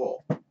are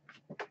full.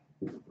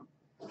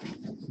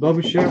 Bo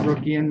Bichette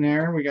rookie in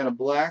there. We got a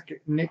black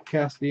Nick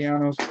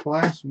Castellanos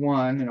Class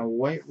 1 and a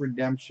white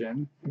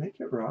redemption. Make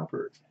it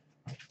Robert.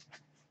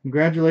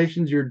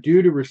 Congratulations, you're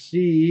due to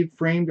receive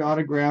framed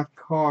autograph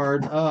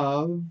card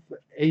of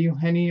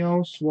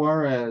Eugenio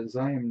Suarez.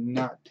 I am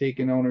not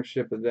taking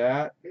ownership of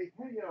that.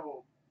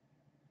 Eugenio.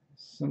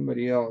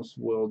 Somebody else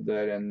willed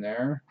that in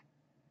there.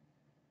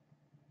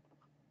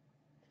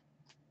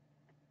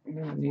 I'm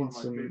going to need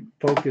some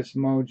Focus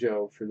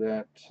Mojo for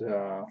that.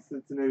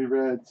 Cincinnati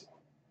Reds.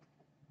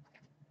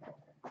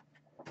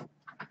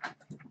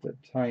 The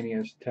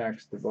tiniest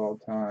text of all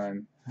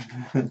time.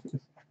 See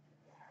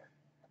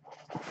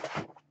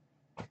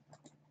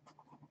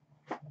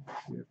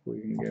if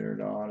we can get her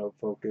to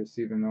autofocus,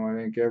 even though I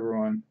think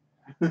everyone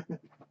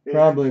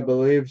probably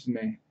believes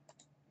me.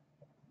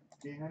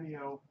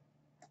 Eugenio.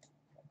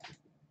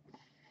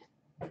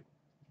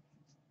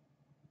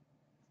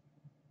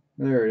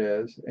 There it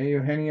is.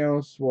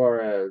 Eugenio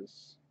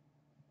Suarez.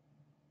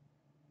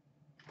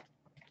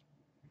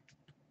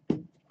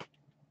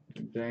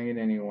 Dang it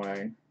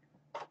anyway.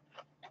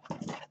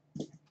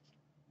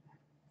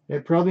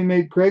 It probably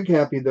made Craig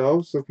happy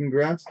though, so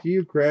congrats to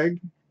you,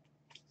 Craig.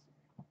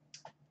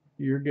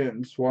 You're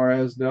getting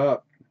Suarez'd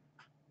up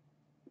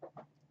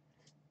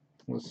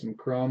with some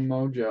Chrome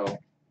Mojo.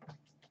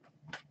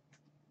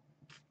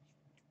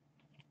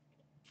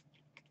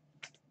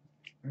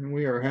 And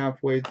we are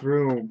halfway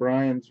through.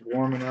 Brian's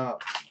warming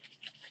up.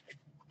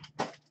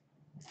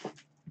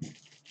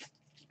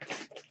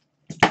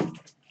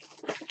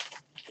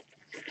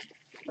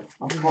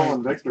 I'm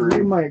calling victory.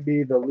 You might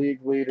be the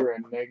league leader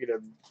in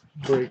negative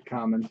break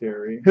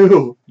commentary.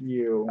 Who?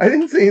 You. I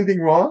didn't say anything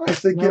wrong. I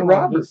said get I'm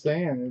Robert. just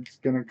saying it's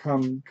gonna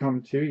come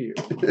to you.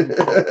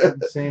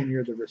 I'm saying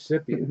you're the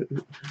recipient.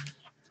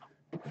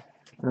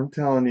 I'm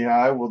telling you,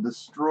 I will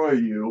destroy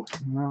you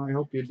Well, I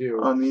hope you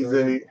do. on these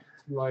So 8.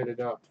 light it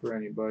up for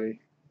anybody.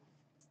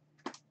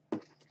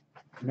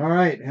 All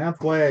right,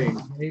 halfway.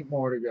 8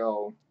 more to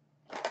go.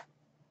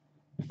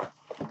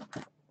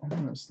 I'm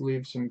gonna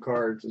sleeve some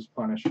cards as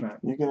punishment.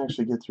 You can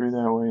actually get through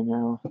that way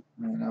now.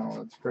 I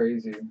know, it's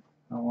crazy.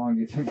 How long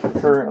do you think?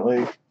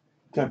 Currently,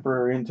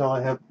 temporary until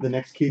I have the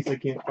next case I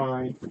can't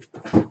find.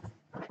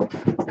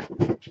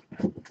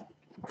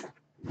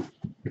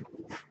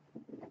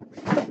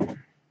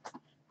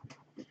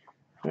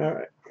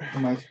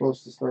 Am I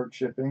supposed to start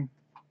shipping?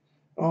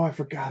 Oh, I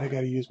forgot I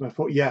gotta use my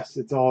phone. Yes,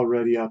 it's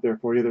already out there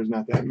for you. There's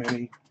not that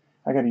many.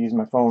 I gotta use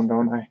my phone,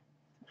 don't I?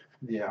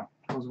 Yeah.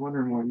 I was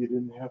wondering why you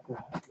didn't have the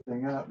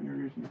thing up. You were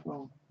using your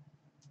phone.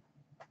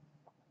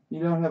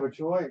 You don't have a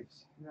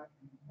choice. You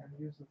gotta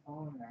use the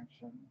phone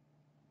action.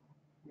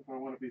 If I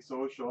want to be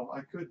social,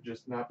 I could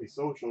just not be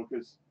social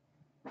because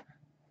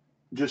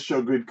just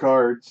show good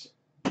cards.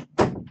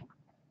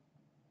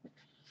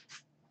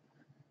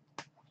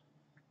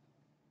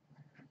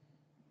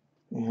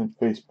 And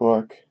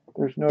Facebook.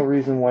 There's no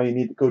reason why you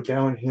need to go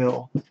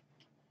downhill.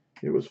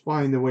 It was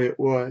fine the way it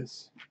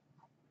was.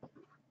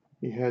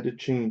 You had to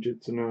change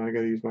it, so now I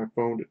gotta use my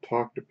phone to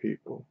talk to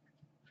people.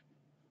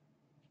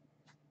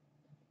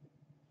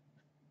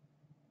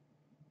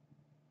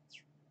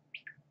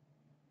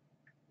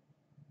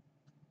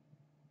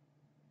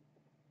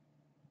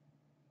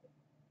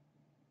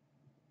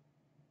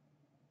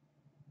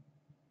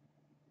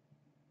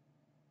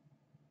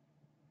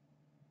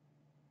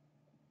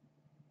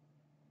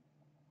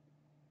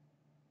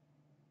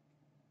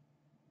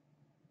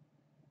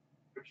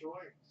 A choice.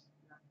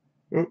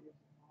 Oh.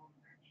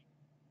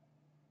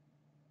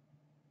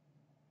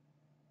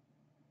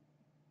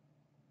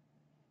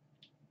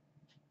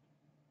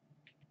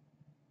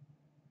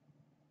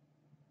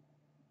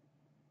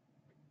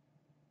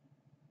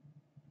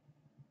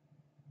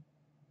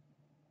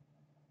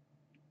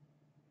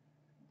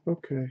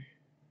 Okay.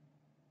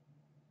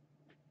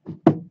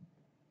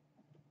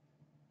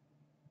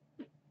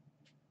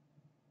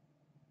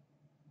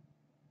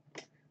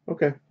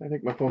 Okay, I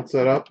think my phone's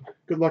set up.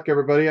 Good luck,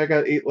 everybody. I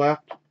got 8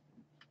 left.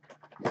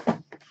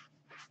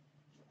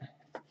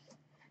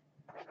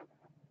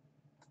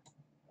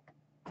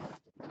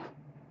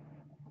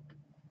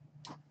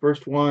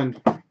 First one.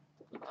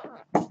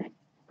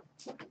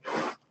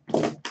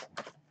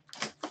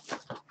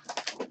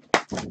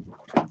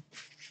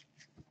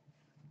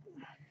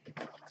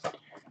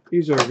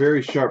 These are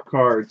very sharp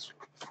cards.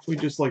 We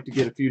just like to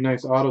get a few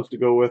nice autos to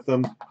go with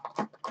them.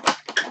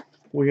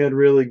 We had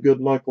really good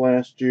luck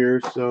last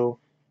year, so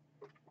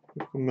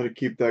if I'm going to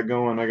keep that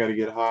going, I got to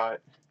get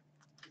hot.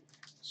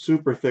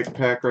 Super thick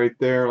pack right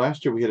there.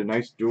 Last year we had a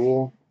nice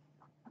duel.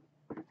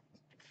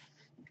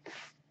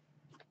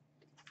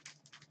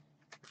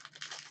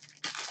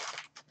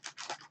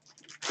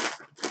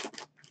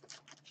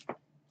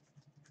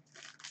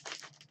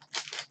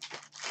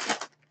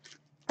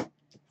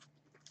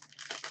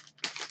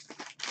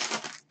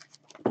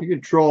 You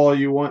can troll all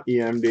you want,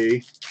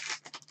 EMD.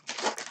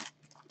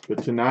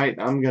 But tonight,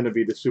 I'm going to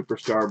be the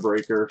superstar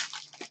breaker.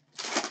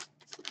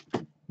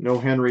 No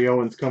Henry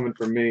Owens coming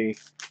for me.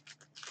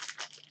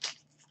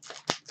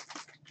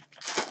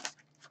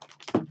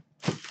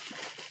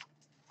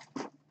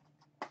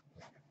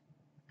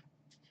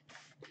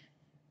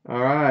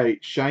 Alright,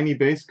 shiny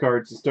base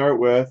cards to start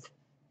with.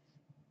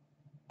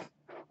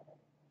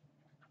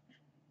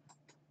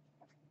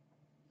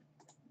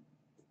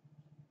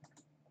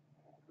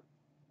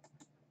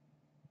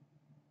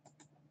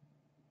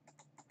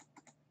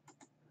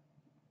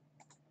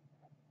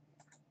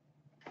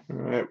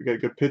 Alright, we got a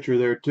good pitcher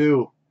there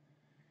too.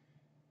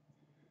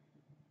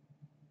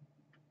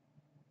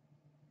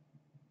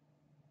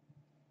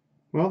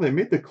 Well, they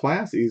made the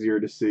class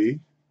easier to see.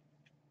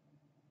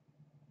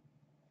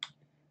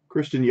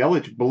 Christian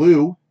Yelich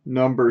blue,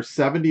 number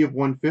 70 of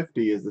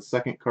 150 is the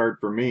second card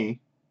for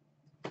me.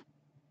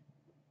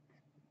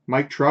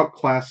 Mike Trout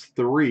class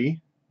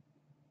 3.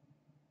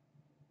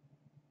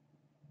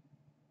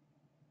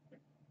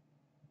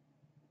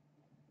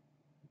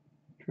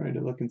 Trying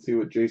to look and see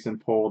what Jason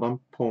pulled. I'm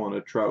pulling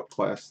a Trout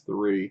class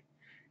 3.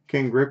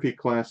 Ken Griffey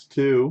class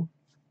 2.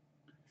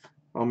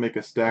 I'll make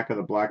a stack of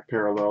the black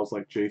parallels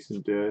like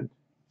Jason did.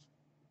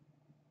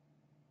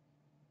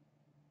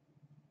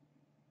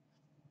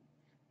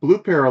 Blue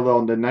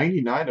parallel to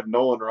 99 of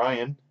Nolan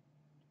Ryan.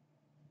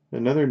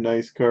 Another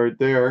nice card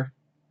there.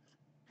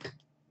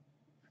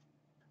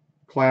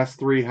 Class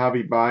 3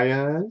 Javi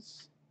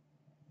Baez.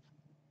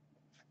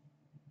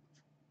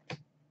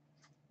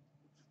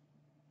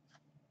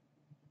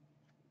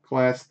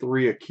 Class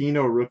 3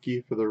 Aquino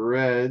rookie for the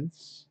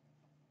Reds.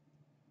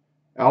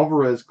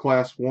 Alvarez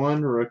Class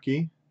 1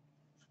 rookie.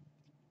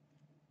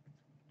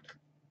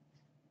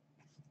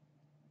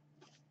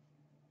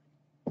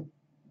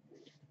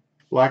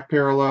 Black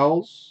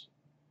parallels.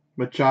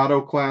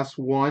 Machado Class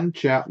 1,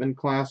 Chapman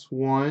Class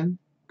 1,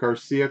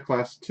 Garcia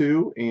Class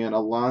 2, and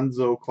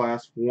Alonso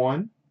Class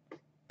 1.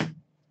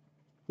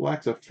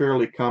 Black's a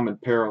fairly common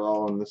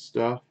parallel in this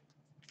stuff.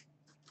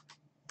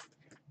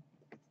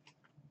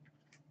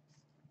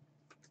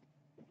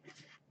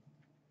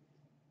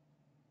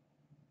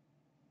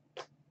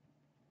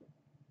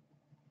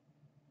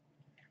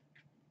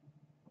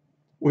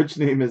 Which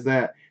name is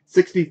that?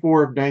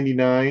 64 of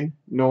 99,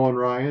 Nolan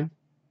Ryan.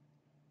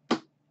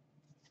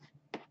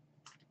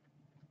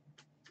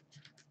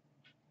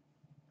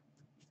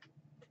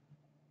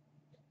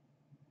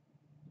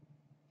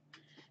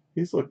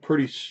 These look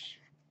pretty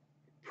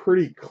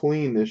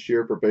clean this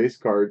year for base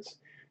cards.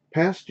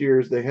 Past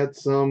years they had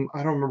some,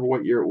 I don't remember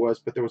what year it was,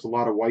 but there was a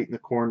lot of white in the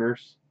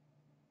corners.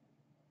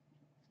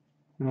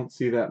 I don't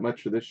see that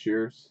much for this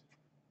year's.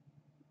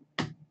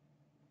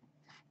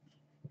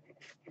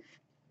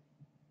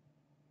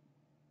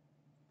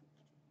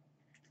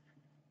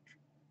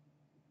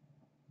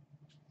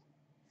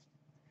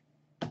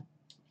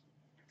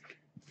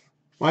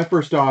 My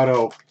first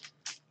auto.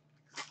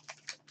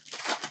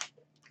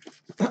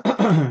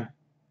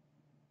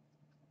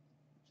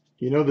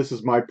 You know this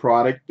is my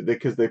product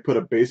because they put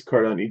a base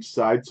card on each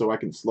side so I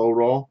can slow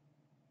roll.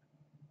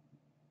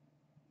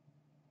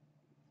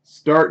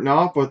 Starting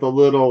off with a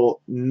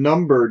little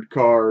numbered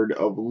card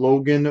of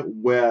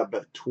Logan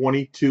Webb,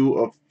 22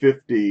 of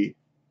 50.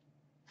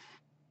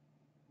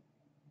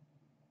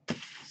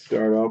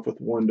 Start off with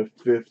 1 to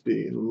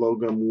 50.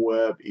 Logan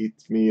Webb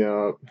eats me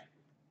up.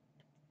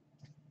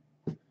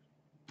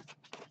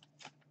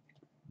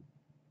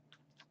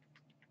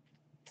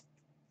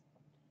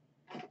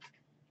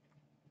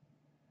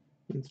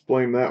 Let's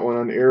blame that one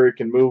on Eric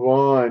and move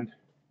on.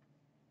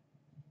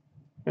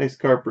 Nice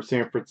card for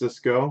San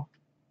Francisco.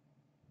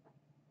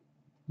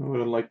 I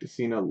would have liked to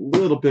seen a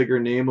little bigger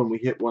name when we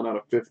hit 1 out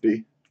of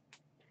 50.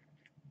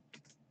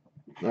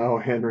 Oh,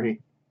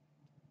 Henry.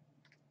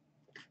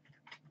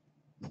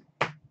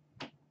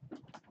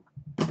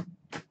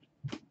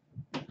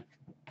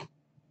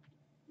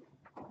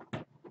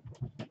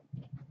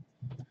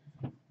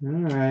 All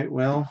right,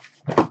 well,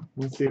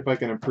 let's see if I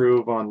can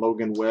improve on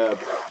Logan Webb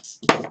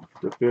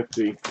to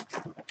 50.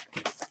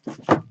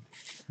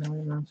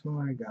 That's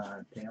what I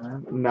got,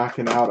 damn it.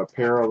 Knocking out a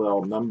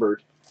parallel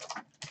numbered.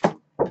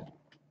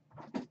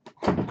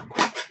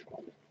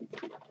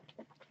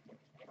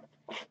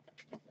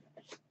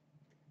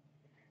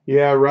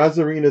 Yeah,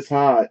 Rosarina's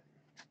hot.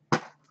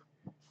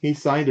 He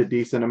signed a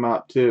decent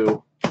amount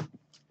too.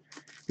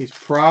 He's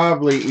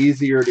probably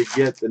easier to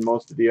get than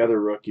most of the other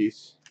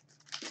rookies.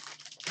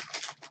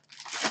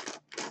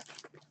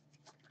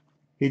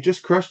 He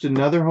just crushed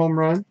another home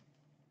run.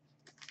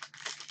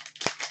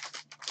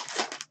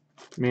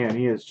 Man,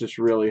 he is just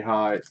really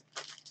hot.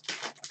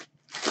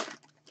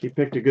 He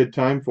picked a good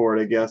time for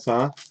it, I guess,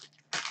 huh?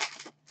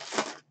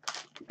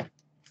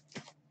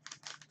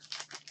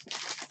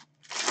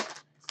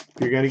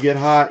 If you're going to get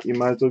hot, you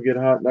might as well get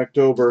hot in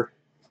October.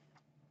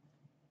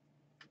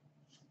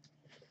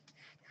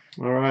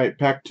 All right,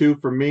 pack 2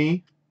 for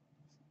me.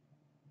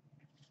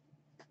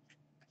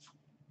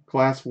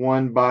 Class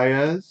 1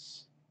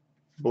 Baez,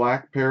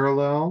 black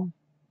parallel,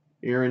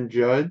 Aaron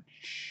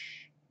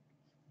Judge,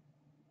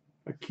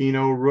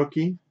 Aquino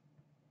rookie,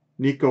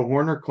 Nico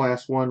Horner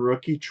Class 1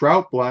 rookie,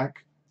 Trout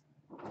black,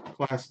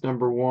 class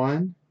number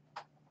 1,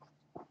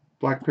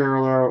 black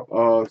parallel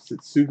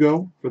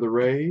Setsugo for the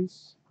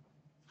Rays,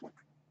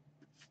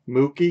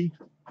 Mookie,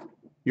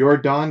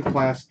 Jordan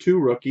Class 2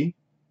 rookie.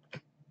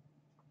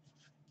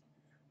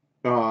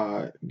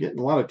 Getting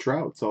a lot of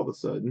Trouts all of a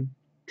sudden.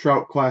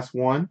 Trout Class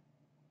 1.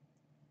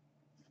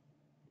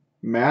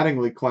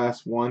 Mattingly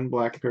Class 1,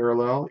 black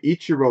parallel.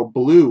 Ichiro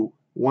blue,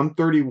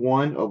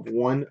 131 of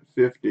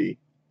 150.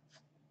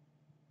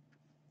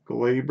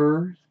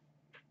 Glaber.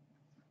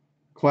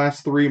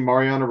 Class 3,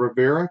 Mariano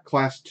Rivera.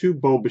 Class 2,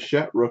 Bo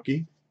Bichette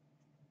rookie.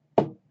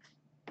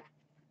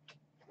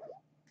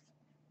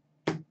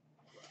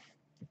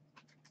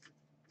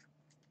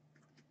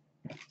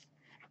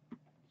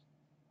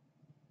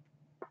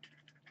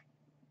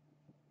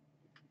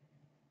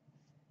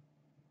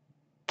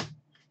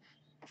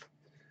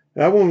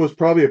 That one was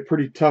probably a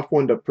pretty tough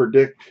one to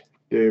predict,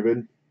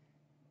 David,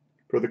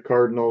 for the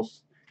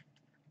Cardinals.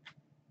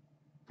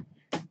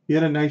 He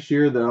had a nice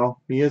year, though.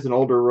 He is an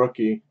older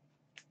rookie.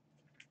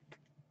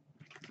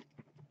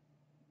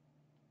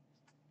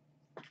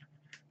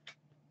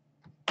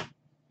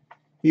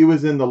 He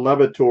was in the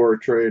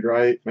Levitor trade,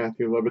 right?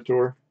 Matthew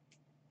Levitor.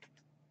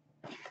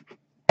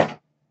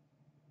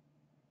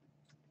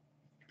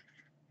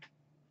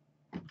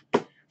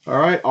 All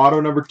right,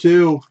 auto number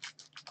 2.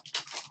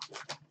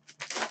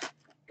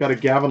 Got a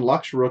Gavin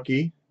Lux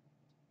rookie.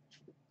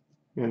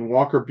 And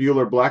Walker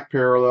Buehler black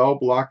parallel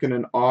blocking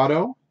an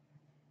auto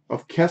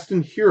of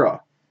Keston Hiura.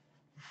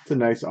 It's a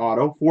nice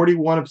auto.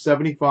 41 of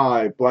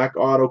 75. Black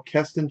auto,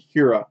 Keston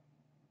Hiura.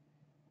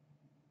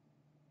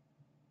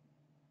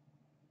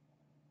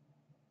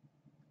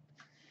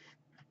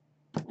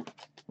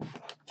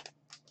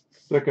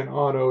 Second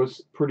auto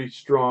is pretty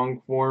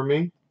strong for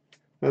me.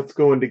 Let's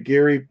go into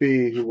Gary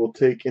B, who will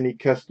take any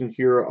Keston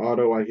Hiura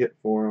auto I hit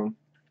for him.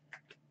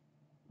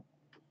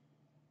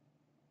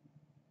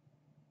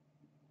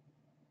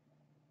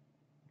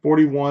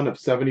 .41 of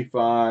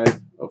 75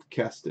 of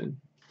Keston.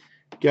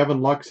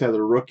 Gavin Lux had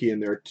a rookie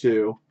in there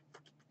too.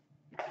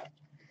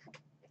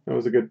 That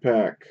was a good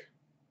pack.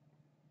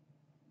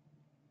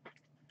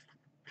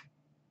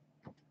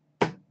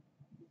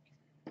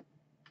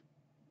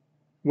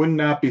 Would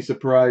not be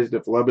surprised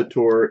if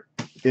Levitor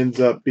ends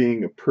up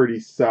being a pretty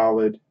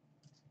solid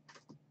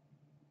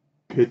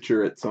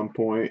pitcher at some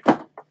point.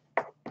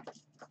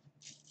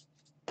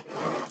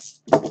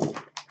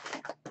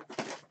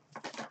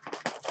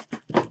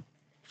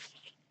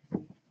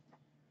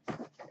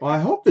 Well, I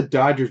hope the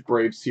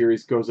Dodgers-Braves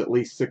series goes at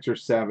least 6 or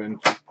 7.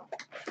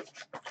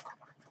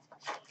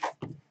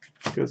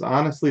 Because Because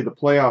honestly, the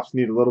playoffs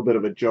need a little bit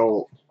of a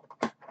jolt.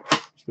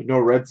 There's no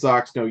Red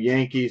Sox, no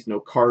Yankees, no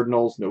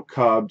Cardinals, no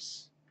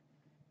Cubs.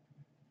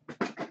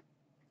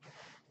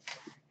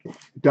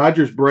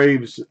 Dodgers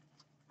Braves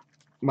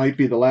might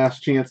be the last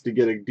chance to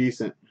get a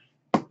decent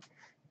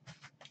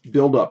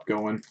build-up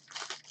going.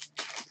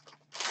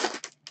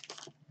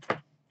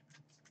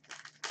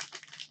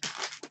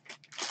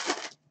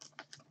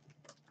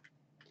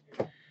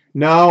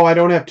 No, I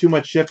don't have too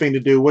much shipping to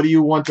do. What do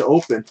you want to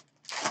open?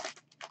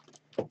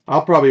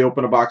 I'll probably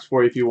open a box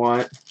for you if you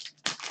want.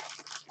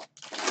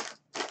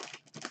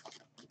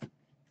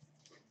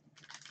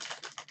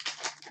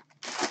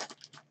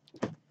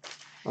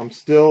 I'm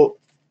still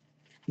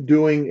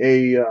doing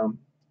a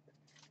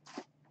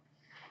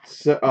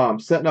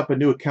setting up a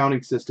new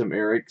accounting system,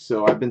 Eric,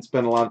 so I've been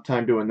spending a lot of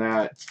time doing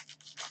that.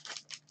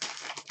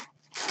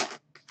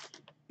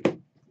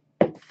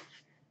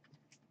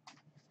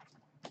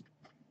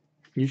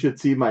 You should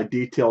see my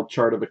detailed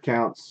chart of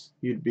accounts.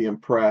 You'd be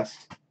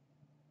impressed.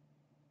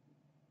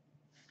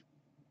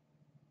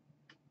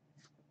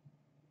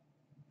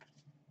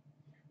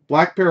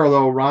 Black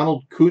Parallel,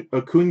 Ronald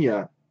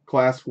Acuna,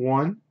 Class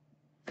 1.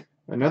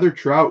 Another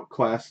Trout,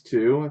 Class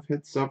 2. I've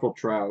hit several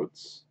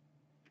Trouts.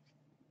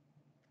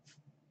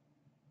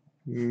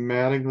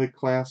 Mattingly,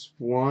 Class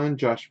 1.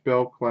 Josh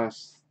Bell,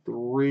 Class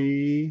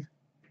 3.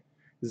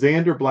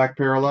 Xander, Black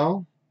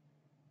Parallel.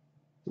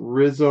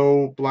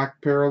 Rizzo,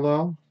 Black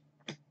Parallel.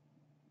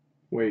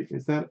 Wait,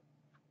 is that?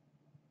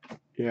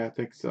 Yeah, I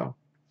think so.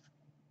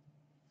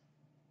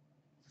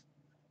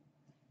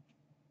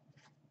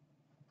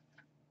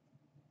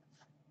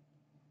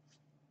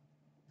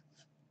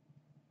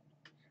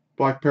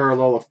 Black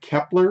Parallel of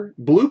Kepler.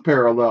 Blue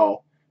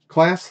Parallel,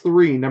 Class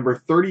 3,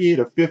 number 38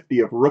 of 50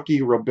 of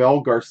rookie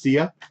Rabel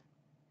Garcia.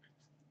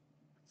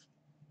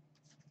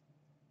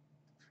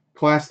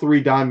 Class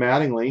 3, Don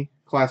Mattingly.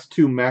 Class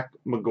 2, Mac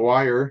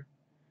McGuire.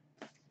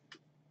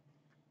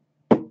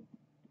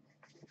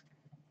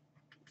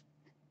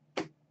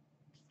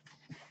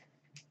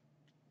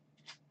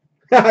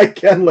 I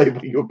can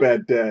label you a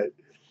bad debt.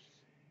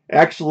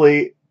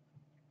 Actually,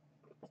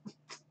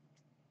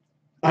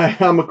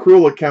 I'm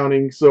accrual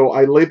accounting, so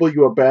I label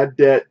you a bad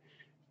debt.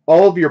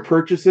 All of your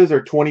purchases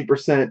are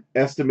 20%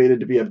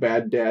 estimated to be a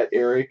bad debt,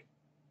 Eric.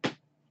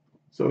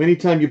 So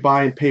anytime you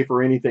buy and pay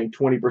for anything,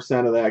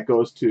 20% of that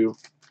goes to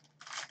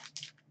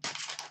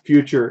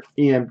future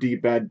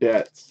EMD bad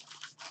debts.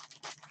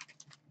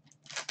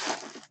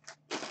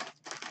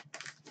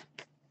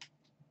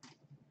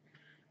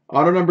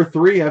 Auto number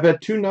 3. I've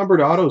had 2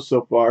 numbered autos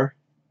so far.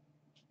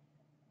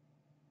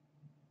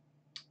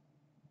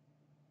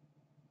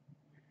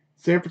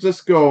 San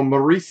Francisco,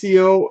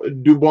 Mauricio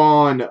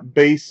Dubon,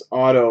 base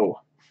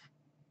auto.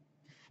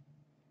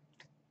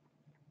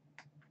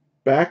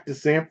 Back to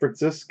San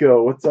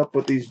Francisco. What's up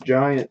with these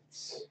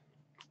Giants?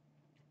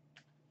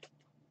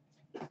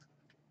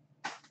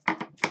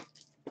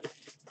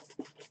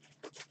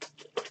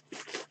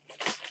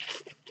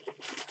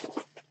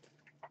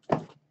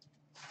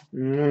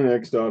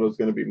 Next auto is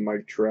going to be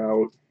Mike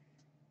Trout.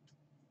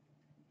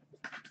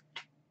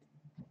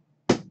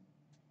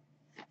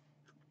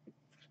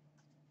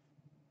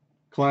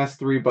 Class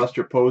 3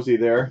 Buster Posey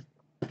there.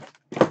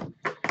 All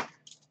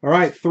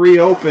right, 3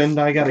 opened.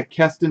 I got a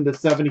Keston to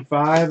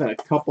 75 and a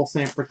couple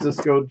San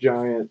Francisco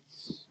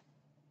Giants.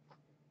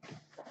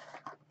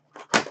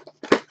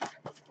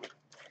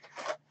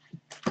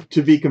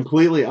 To be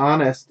completely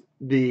honest,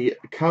 the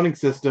accounting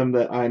system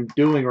that I'm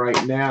doing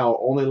right now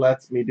only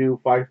lets me do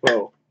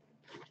FIFO,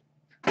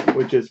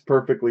 which is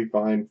perfectly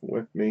fine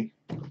with me.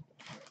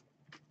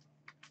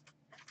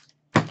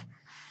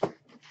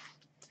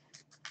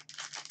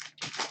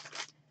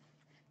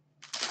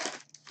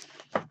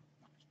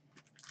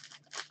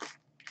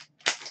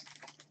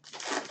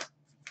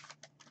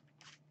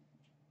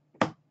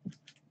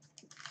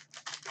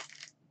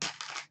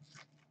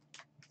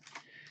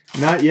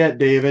 Not yet,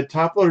 David.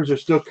 Top loaders are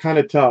still kind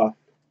of tough,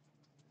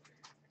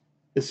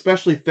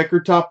 especially thicker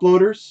top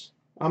loaders.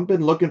 I've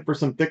been looking for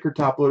some thicker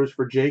top loaders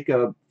for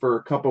Jacob for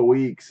a couple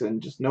weeks,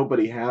 and just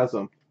nobody has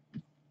them.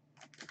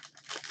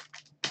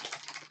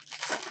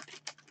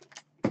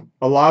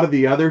 A lot of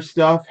the other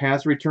stuff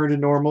has returned to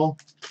normal.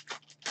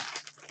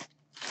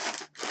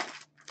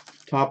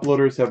 Top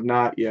loaders have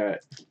not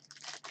yet.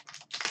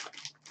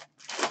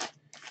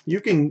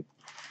 You can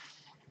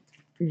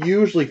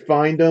usually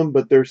find them,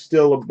 but they're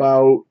still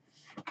about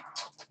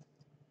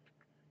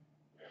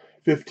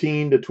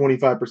 15 to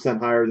 25%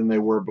 higher than they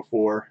were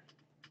before.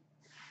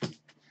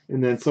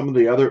 And then some of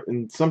the other,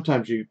 and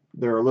sometimes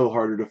they're a little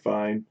harder to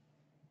find.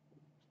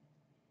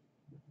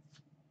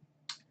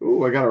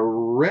 Ooh, I got a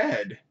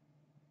red.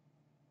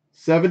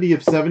 70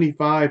 of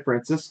 75,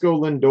 Francisco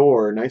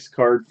Lindor. Nice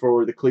card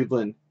for the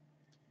Cleveland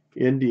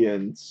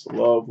Indians.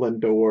 Love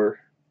Lindor.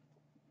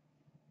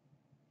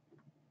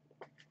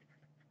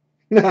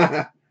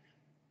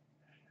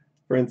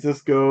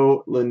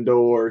 Francisco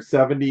Lindor,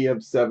 70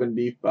 of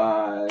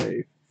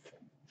 75.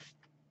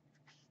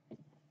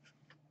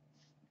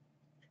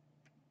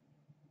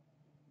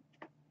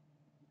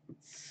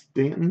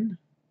 Stanton.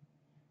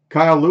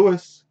 Kyle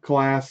Lewis,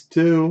 Class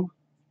 2.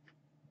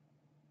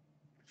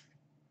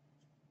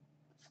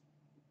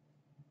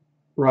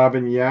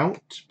 Robin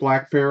Yount,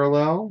 Black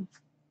Parallel.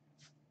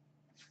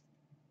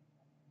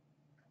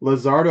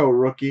 Luzardo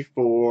rookie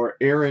for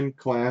Aaron,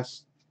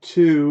 Class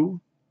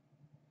 2.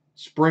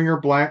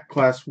 Springer Black,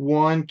 Class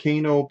 1.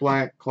 Kano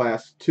Black,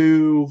 Class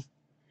 2.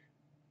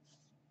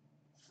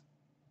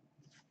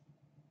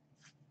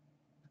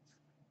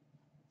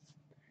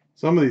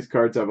 Some of these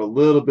cards have a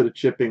little bit of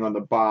chipping on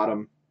the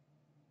bottom.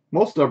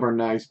 Most of them are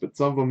nice, but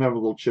some of them have a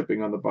little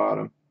chipping on the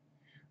bottom.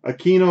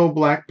 Aquino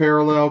Black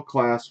Parallel,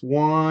 Class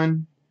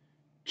 1.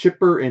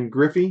 Chipper and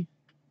Griffey.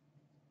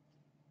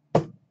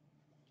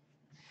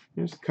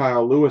 Here's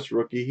Kyle Lewis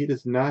rookie. He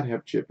does not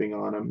have chipping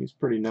on him. He's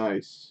pretty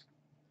nice.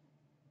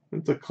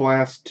 It's a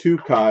Class 2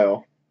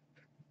 Kyle.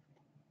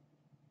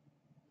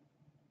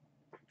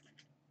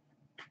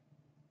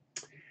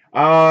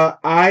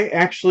 I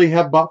actually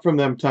have bought from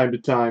them time to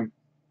time,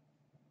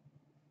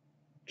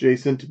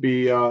 Jason, to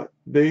be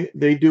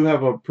they do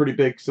have a pretty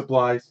big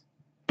supplies.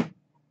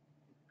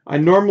 I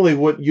normally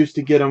used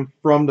to get them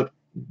from the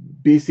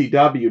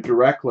BCW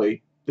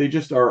directly. They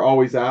just are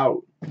always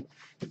out.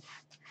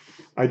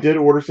 I did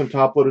order some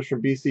top loaders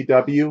from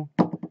BCW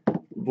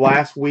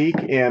last week,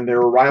 and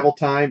their arrival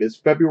time is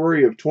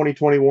February of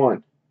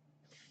 2021.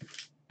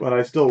 But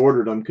I still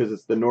ordered them because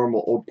it's the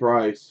normal old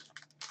price.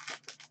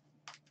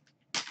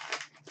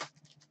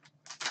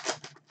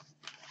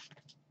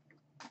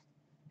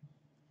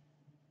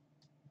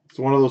 It's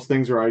one of those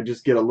things where I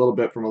just get a little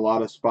bit from a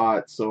lot of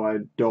spots so I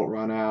don't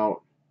run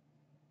out.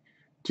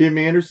 Tim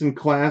Anderson,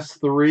 Class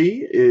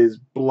 3, is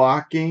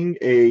blocking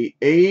a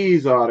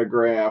A's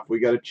autograph. We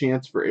got a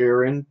chance for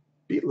Aaron.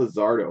 Beat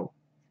Luzardo.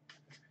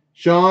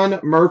 Sean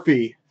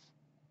Murphy.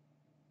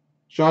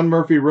 Sean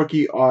Murphy,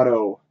 rookie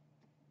auto.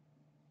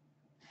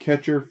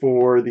 Catcher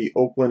for the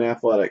Oakland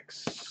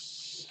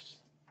Athletics.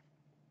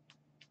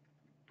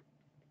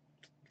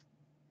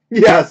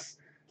 Yes,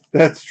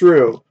 that's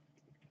true.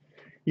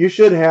 You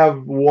should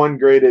have one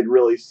graded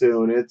really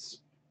soon.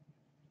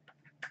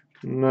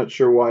 I'm not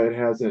sure why it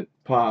hasn't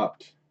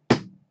popped.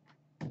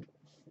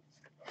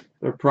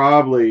 They're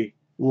probably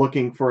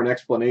looking for an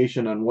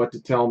explanation on what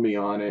to tell me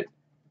on it.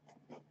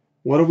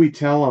 What do we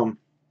tell them?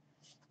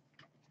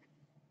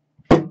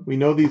 We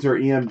know these are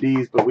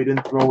EMDs, but we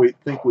didn't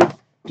think we'd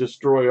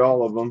destroy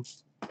all of them.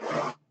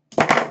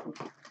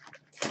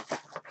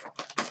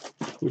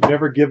 We've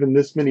never given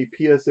this many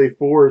PSA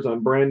 4s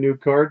on brand new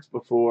cards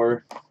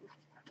before.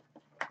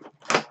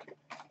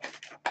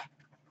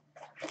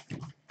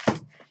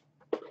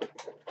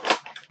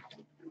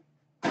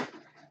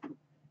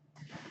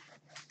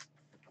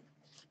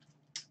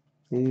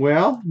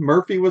 Well,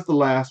 Murphy was the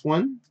last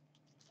one.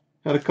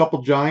 Had a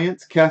couple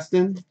Giants.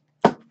 Keston.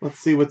 Let's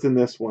see what's in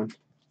this one.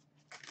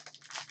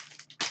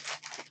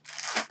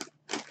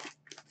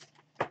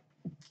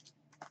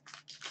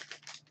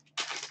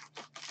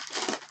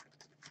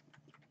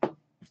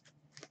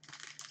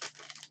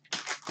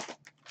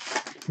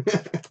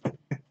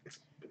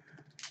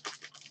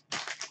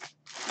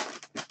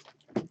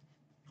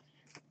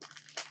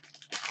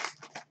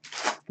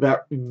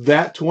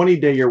 That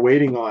 20-day you're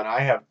waiting on,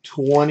 I have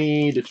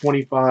 20 to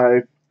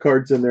 25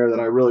 cards in there that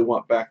I really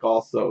want back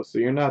also, so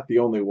you're not the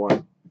only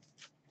one.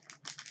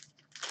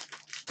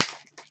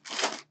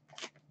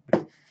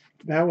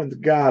 That one's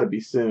got to be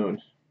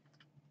soon.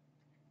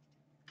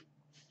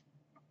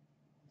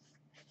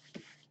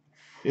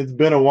 It's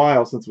been a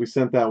while since we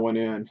sent that one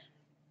in.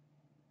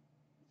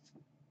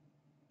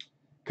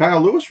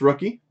 Kyle Lewis,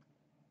 rookie.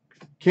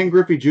 Ken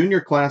Griffey Jr.,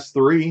 Class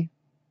 3.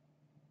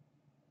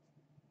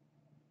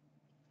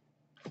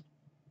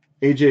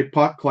 AJ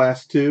Puck,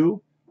 Class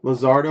 2.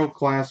 Luzardo,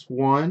 Class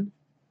 1.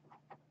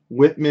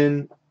 Whit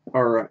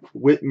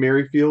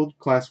Merrifield,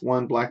 Class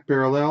 1, Black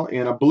Parallel.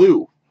 And a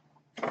blue.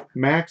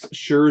 Max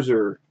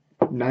Scherzer,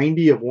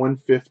 90 of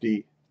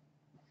 150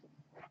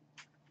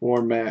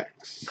 for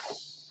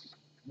Max.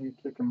 Are you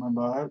kicking my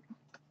butt?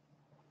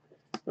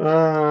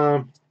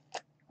 That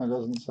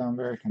doesn't sound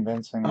very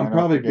convincing. I'm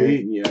probably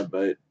beating you,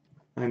 but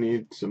I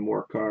need some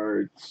more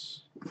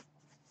cards.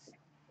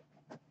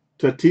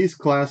 Tatis,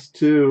 Class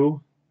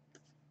 2.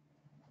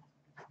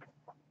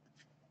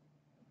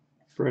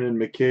 Brendan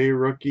McKay,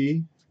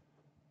 rookie.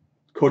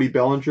 Cody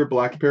Bellinger,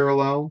 Black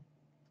Parallel.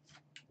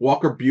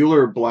 Walker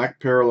Buehler, Black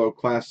Parallel,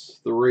 Class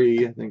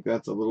 3. I think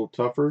that's a little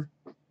tougher.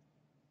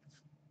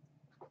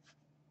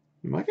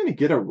 Am I going to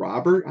get a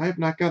Robert? I have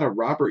not got a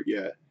Robert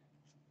yet.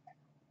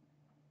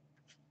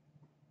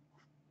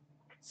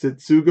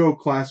 Setsugo,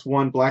 Class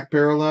 1, Black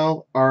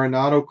Parallel.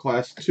 Arenado,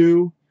 Class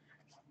 2.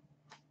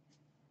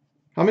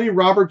 How many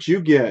Roberts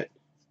you get?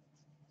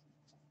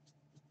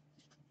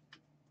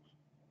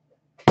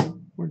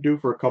 We're due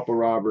for a couple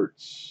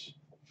Roberts.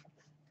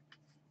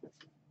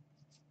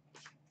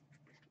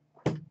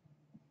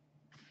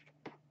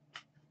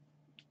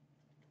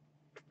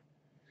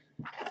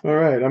 All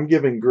right, I'm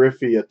giving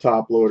Griffey a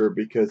top loader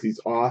because he's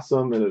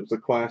awesome and it was a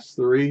Class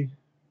 3.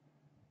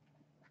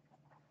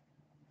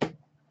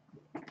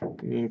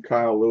 And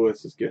Kyle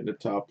Lewis is getting a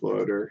top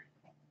loader.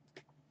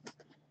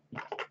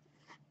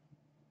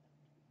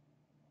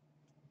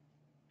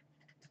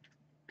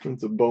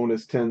 It's a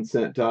bonus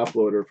 10-cent top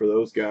loader for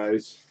those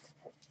guys.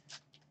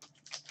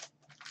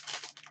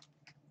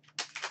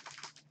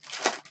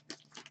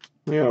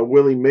 Yeah,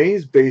 Willie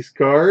Mays base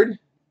card.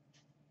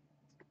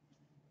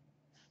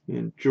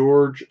 And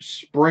George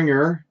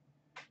Springer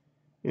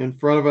in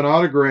front of an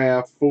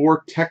autograph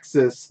for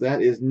Texas.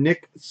 That is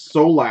Nick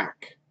Solak.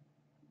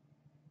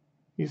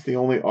 He's the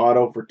only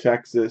auto for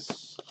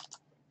Texas.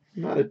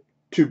 Not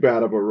too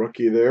bad of a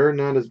rookie there.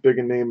 Not as big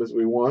a name as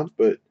we want,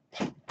 but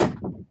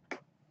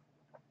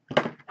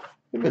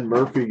him and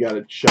Murphy got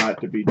a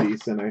shot to be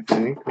decent, I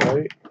think,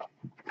 right?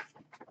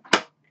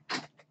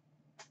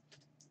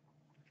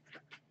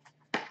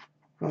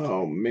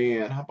 Oh,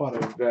 man. How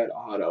about a vet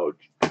auto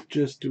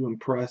just to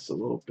impress a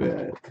little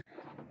bit?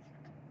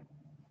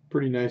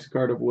 Pretty nice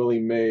card of Willie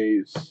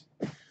Mays.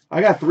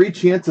 I got 3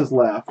 chances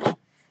left.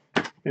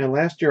 And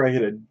last year I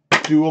hit a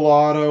dual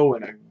auto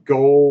and a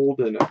gold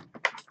and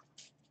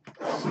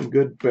some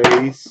good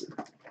base.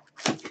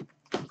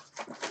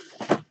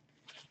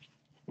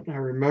 I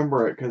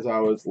remember it because I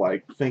was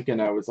like thinking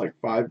I was like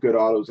 5 good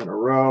autos in a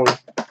row.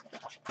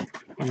 I'm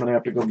going to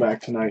have to go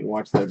back tonight and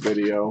watch that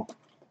video.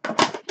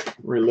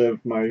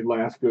 Relive my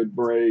last good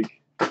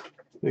break. I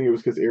think it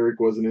was because Eric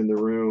wasn't in the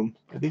room.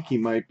 I think he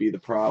might be the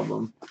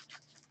problem.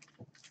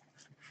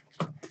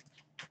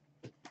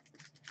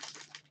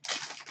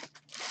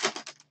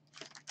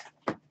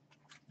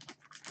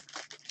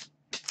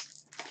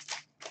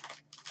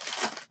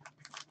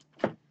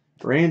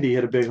 Randy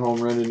hit a big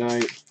home run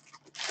tonight.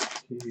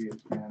 Jeez,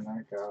 man,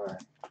 that guy.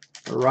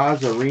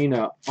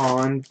 Rosarina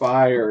on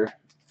fire.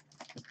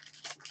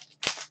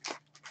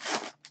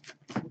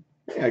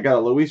 Hey, I got a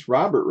Luis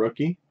Robert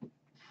rookie.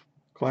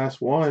 Class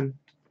 1.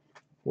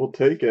 We'll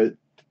take it.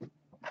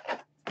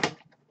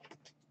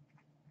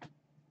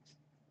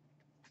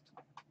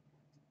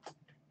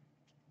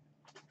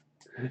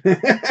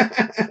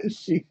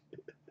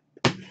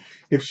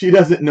 If she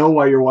doesn't know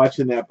why you're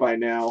watching that by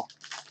now,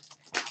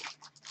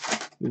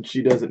 then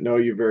she doesn't know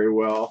you very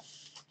well.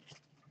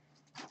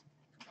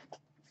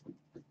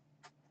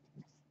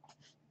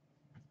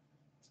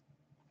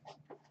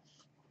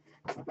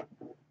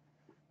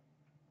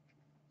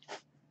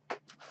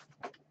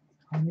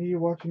 Honey, you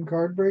watching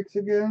card breaks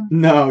again?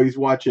 No, he's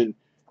watching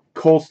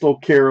Coastal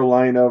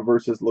Carolina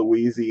versus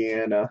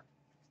Louisiana.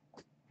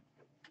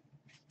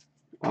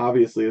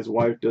 Obviously, his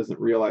wife doesn't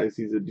realize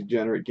he's a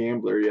degenerate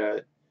gambler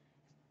yet.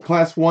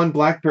 Class 1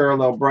 black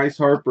parallel, Bryce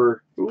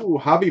Harper. Ooh,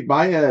 Javi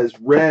Baez,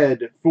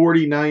 red,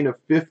 49 of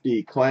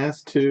 50.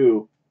 Class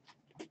 2.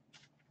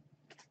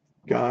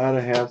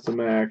 Gotta have some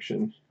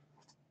action.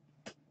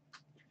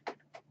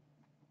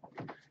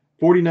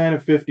 49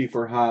 of 50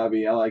 for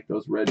Javi. I like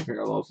those red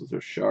parallels. Those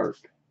are sharp.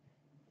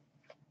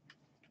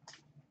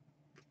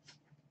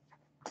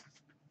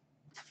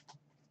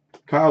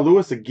 Kyle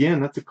Lewis again.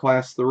 That's a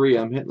class 3.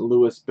 I'm hitting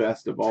Lewis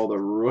best of all the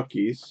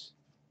rookies.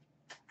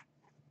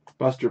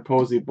 Buster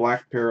Posey,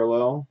 black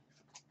parallel.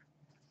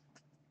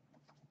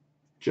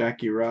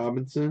 Jackie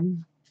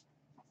Robinson.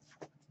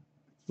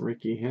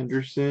 Ricky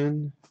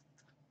Henderson.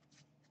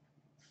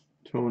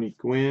 Tony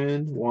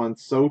Gwynn. Juan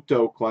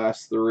Soto,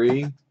 class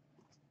 3.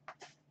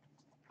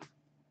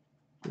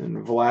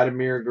 And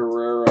Vladimir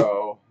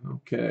Guerrero.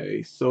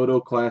 Okay, Soto,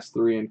 class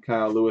 3, and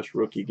Kyle Lewis,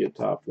 rookie, get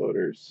top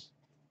loaders.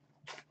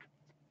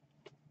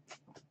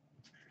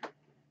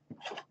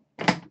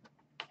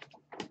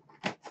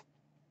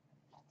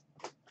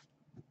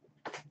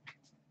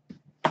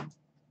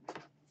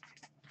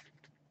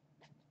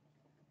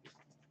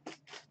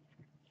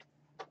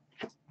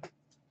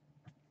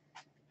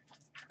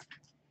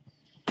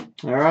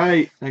 All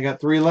right, I got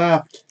 3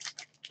 left.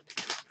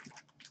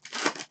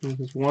 This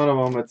is one of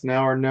them. It's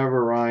now or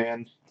never,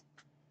 Ryan.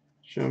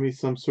 Show me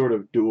some sort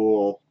of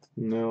duel.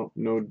 No,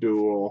 no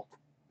duel.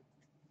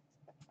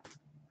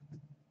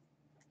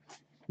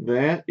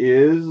 That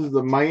is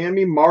the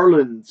Miami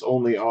Marlins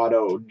only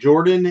auto.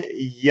 Jordan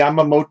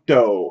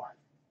Yamamoto.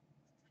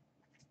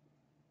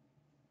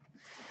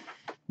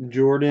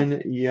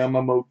 Jordan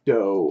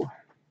Yamamoto.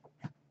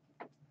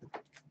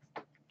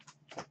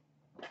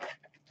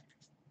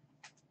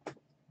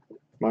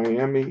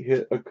 Miami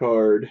hit a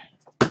card.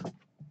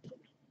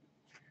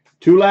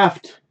 2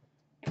 left.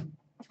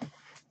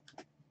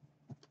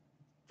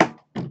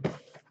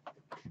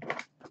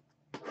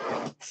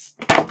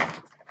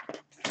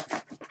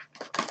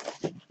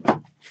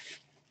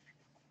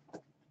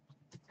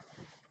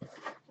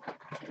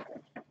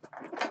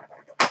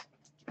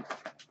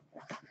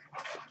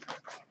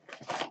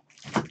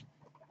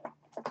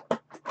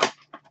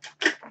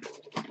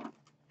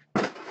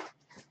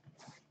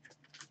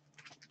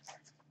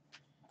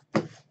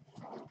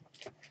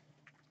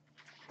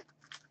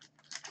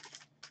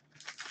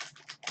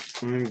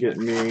 I'm going to get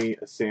me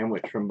a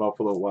sandwich from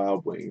Buffalo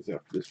Wild Wings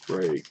after this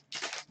break.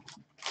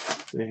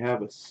 They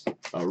have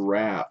a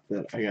wrap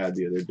that I got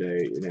the other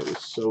day, and it was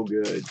so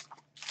good.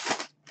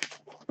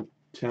 I'm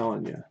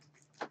telling you.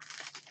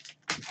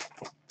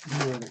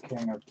 You're the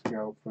king of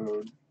to-go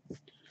food.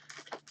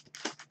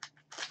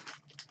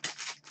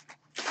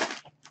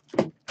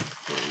 A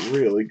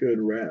really good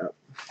wrap.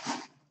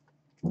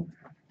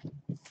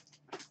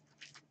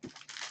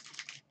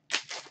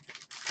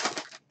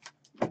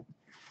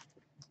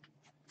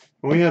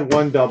 We had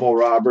one double,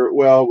 Robert.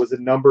 Well, it was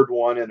a numbered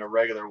one and a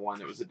regular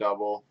one. It was a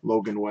double.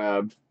 Logan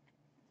Webb.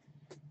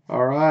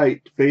 All right.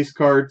 Base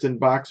cards in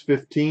box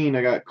 15.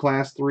 I got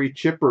Class 3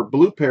 Chipper.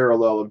 Blue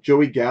parallel of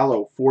Joey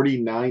Gallo.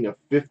 49 of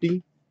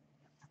 50.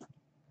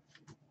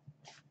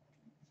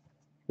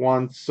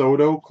 Juan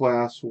Soto.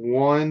 Class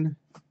 1.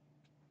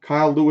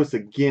 Kyle Lewis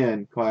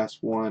again. Class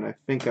 1. I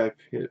think I've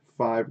hit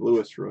 5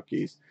 Lewis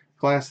rookies.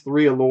 Class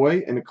 3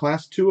 Eloy. And a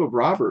Class 2 of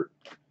Robert.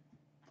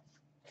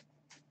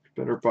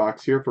 Better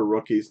box here for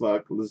rookies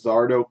like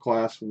Luzardo,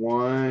 Class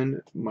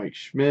 1, Mike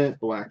Schmidt,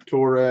 Black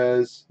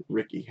Torres,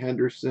 Ricky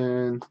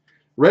Henderson.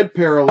 Red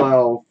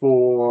parallel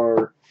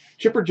for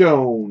Chipper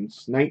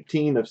Jones,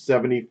 19 of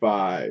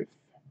 75.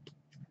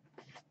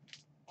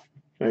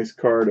 Nice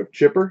card of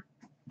Chipper.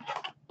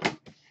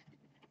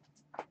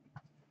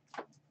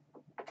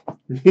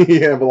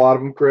 You have a lot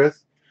of them,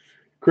 Chris?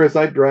 Chris,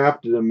 I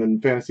drafted him in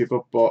fantasy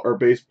football or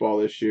baseball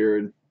this year,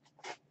 and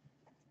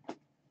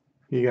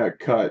he got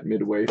cut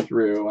midway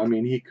through. I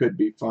mean, he could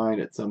be fine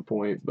at some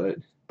point, but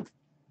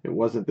it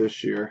wasn't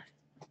this year.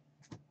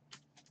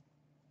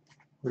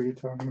 What are you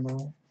talking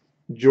about?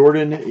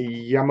 Jordan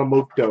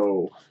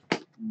Yamamoto.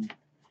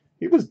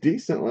 He was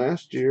decent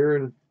last year,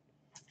 and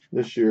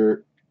this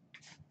year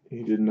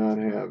he did not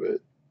have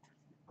it.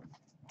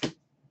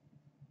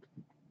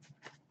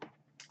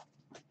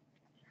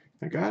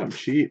 I got him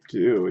cheap,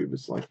 too. He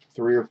was like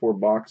 $3 or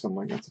 $4. I'm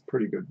like, that's a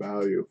pretty good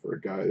value for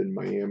a guy in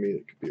Miami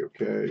that could be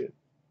okay.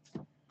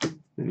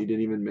 And he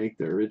didn't even make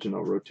the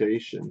original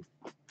rotation.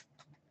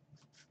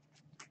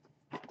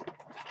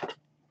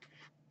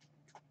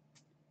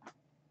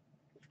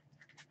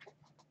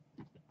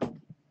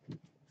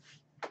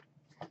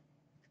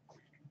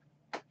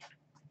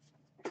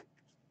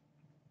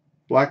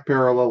 Black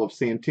parallel of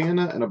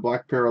Santana and a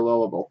black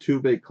parallel of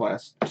Altuve,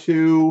 Class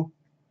 2.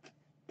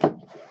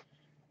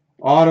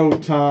 Auto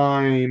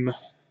time.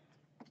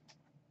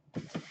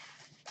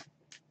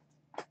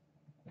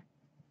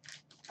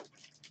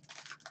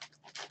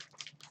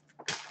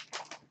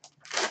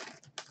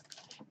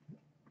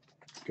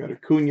 Got a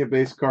Cunha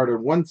base card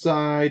on one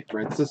side,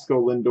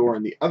 Francisco Lindor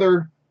on the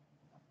other.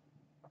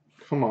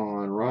 Come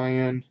on,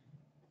 Ryan.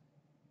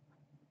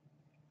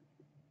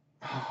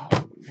 Oh,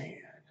 man.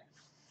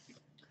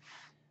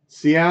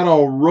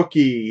 Seattle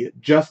rookie,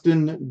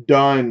 Justin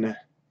Dunn.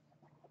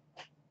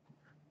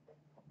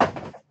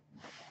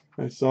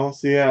 I saw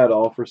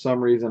Seattle. For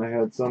some reason, I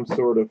had some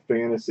sort of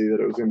fantasy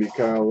that it was going to be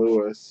Kyle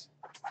Lewis.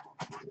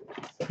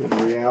 In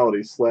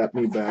reality, slapped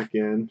me back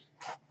in.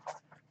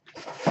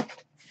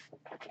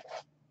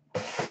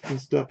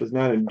 This stuff is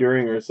not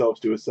enduring ourselves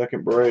to a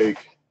second break.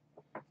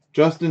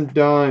 Justin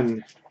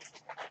Dunn.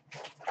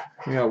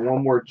 We got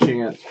one more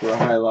chance for a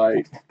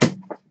highlight. I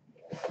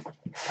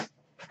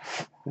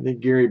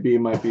think Gary B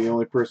might be the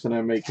only person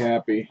I make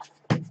happy.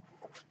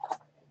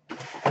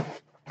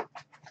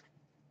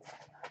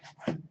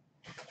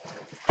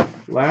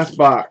 Last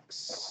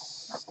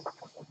box.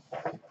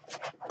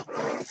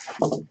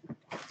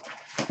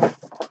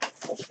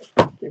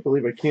 Can't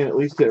believe I can't at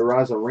least hit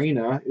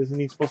Rosarina. Isn't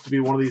he supposed to be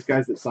one of these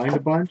guys that signed a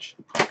bunch?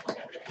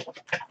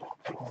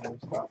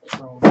 Got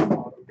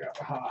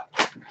hot.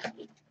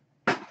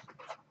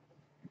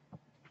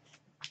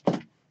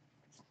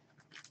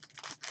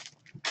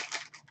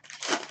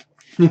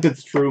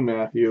 It's true,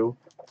 Matthew.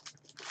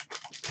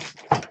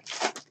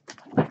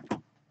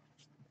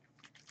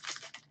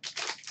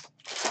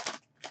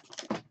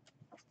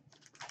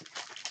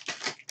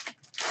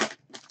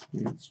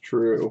 It's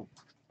true.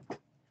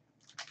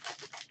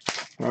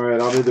 All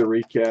right, I'll do the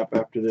recap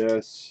after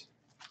this.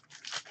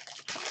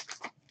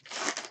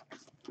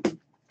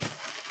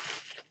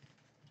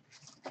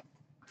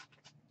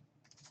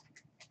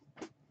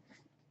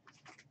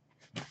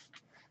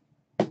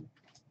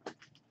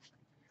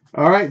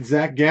 All right,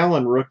 Zach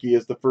Gallen, rookie,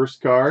 is the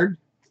first card.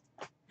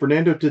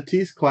 Fernando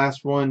Tatis,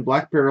 Class 1,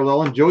 black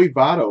parallel, and Joey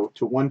Votto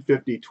to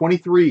 150.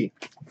 23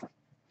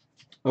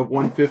 of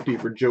 150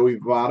 for Joey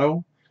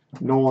Votto.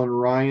 Nolan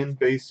Ryan,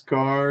 base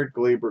card.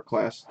 Glaber,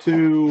 Class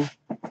 2.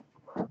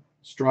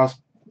 Strauss,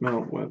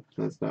 no, what?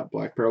 That's not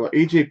black parallel.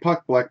 AJ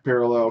Puck, black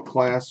parallel,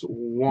 Class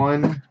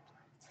 1.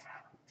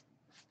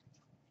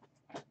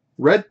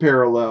 Red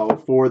parallel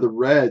for the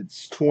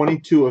Reds,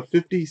 22 of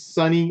 50,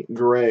 Sonny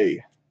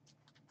Gray.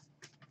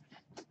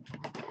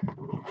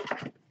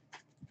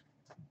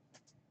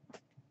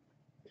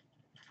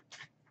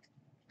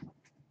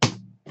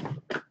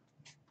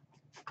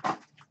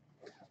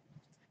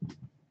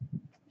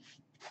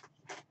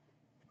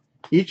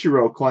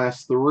 Ichiro,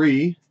 Class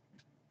 3.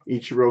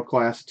 Ichiro,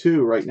 Class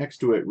 2, right next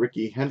to it.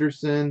 Ricky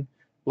Henderson.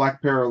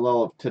 Black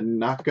parallel of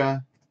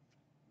Tanaka.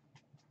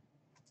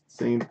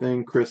 Same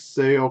thing. Chris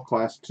Sale,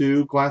 Class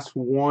 2. Class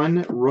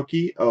 1,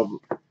 rookie of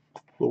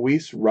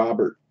Luis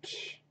Robert.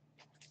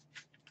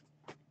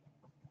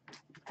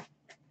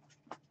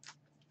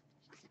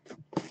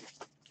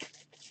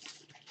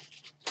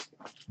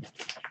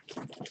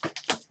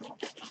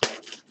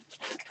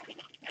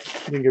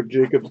 I think if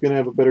Jacob's going to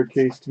have a better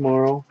case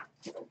tomorrow.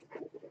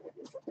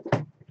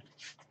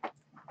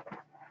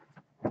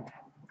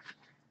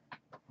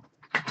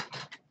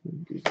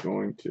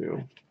 going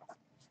to.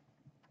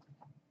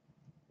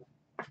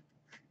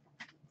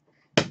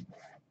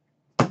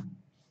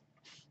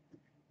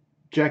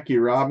 Jackie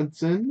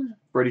Robinson,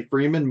 Freddie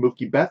Freeman,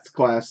 Mookie Betts,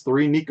 Class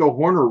 3. Nico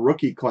Horner,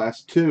 Rookie,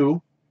 Class 2.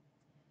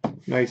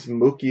 Nice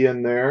Mookie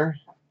in there.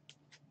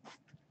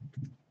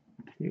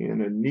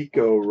 And a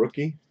Nico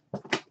rookie.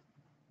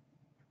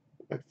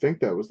 I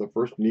think that was the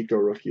first Nico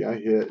rookie I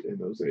hit in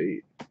those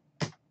 8.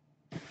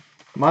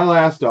 My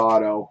last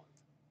auto.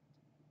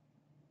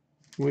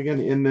 We're going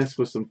to end this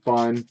with some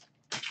fun.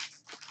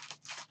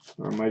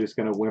 Or am I just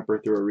going to whimper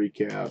through a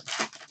recap?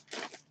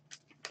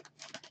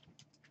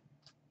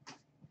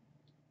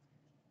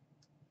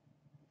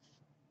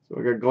 So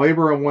I got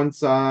Glaber on one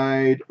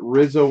side,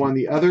 Rizzo on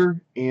the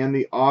other, and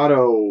the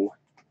auto.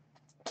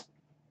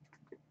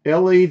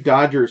 LA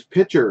Dodgers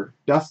pitcher,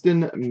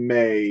 Dustin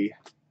May.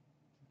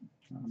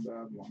 Not a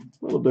bad one.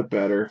 A little bit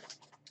better.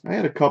 I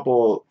had a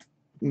couple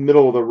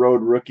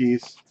middle-of-the-road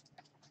rookies.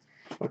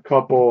 A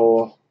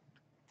couple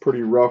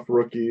pretty rough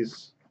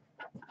rookies.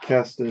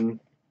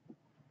 Keston.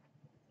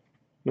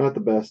 Not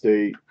the best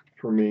 8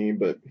 for me,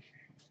 but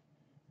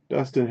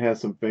Dustin has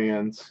some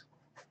fans.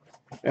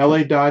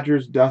 LA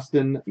Dodgers,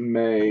 Dustin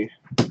May.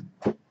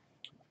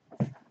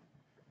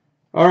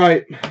 All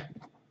right.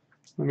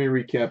 Let me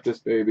recap this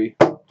baby.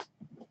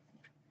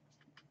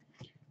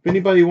 If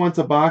anybody wants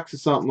a box of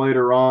something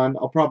later on,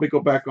 I'll probably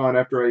go back on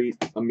after I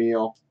eat a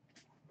meal.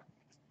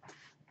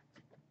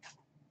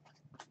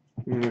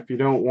 And if you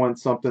don't want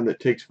something that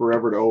takes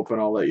forever to open,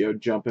 I'll let you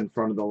jump in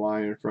front of the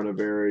line in front of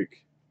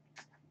Eric.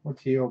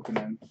 What's he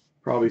opening?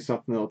 Probably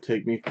something that'll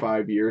take me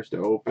 5 years to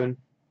open.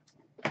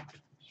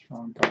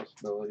 Strong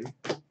possibility.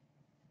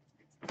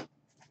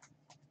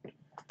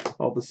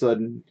 All of a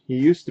sudden, he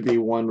used to be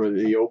one where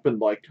he opened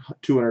like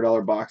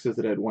 $200 boxes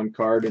that had one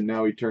card, and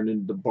now he turned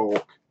into the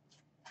bulk.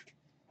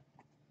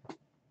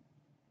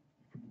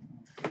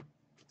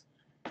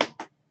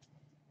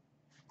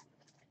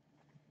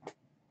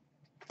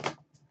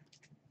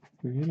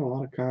 We had a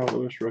lot of Kyle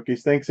Lewis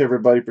rookies. Thanks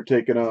everybody for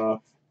taking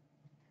off.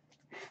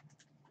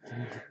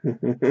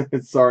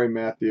 Sorry,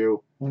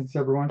 Matthew. Thanks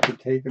everyone for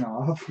taking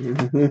off.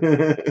 Did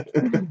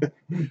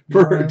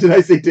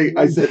I say take?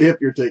 I said if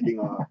you're taking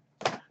off.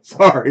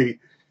 Sorry.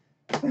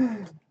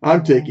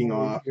 I'm taking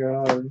off.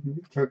 God,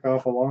 you took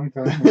off a long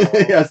time ago.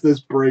 Yes,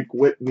 this break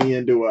whipped me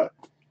into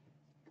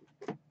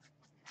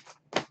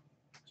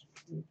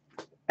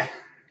I'm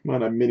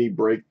on a mini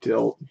brake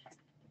tilt.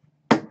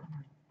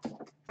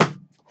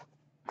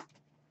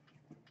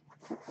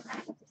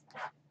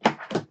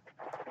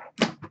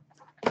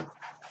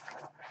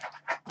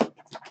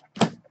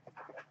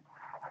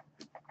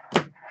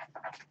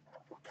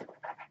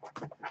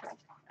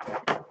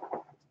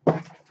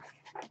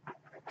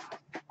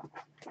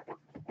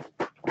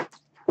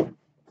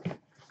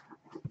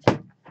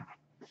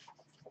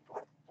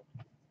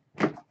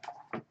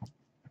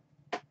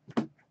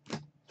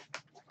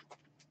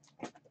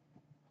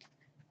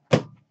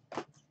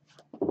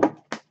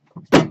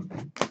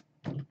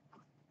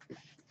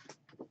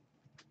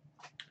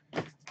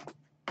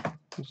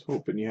 I was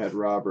hoping you had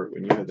Robert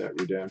when you had that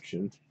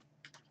redemption.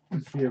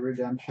 Is he a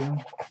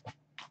redemption?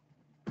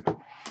 I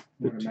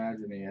would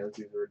imagine he has.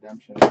 He's a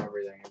redemption and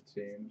everything, it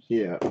seems.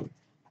 Yeah. I'm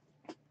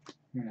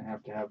going to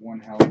have one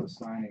hell of a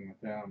signing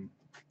with him.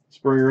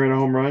 Springer in a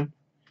home run.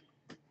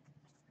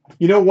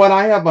 You know what?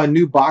 I have a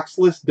new box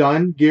list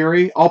done,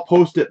 Gary. I'll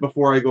post it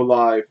before I go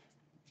live.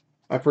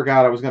 I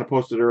forgot I was going to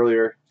post it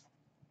earlier.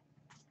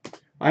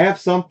 I have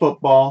some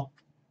football.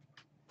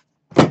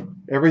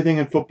 Everything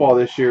in football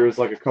this year is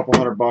like a couple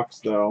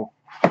 $100, though.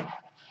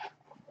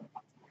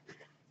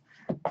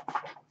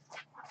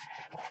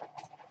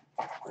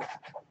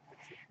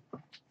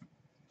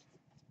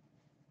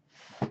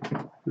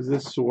 Is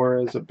this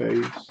Suarez a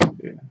base?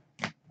 Yeah.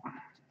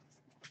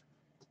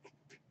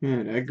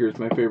 Man, Edgar's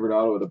my favorite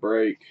auto with a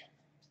break.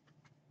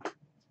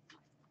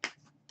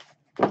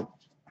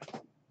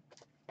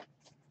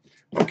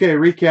 Okay,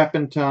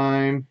 recapping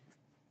time.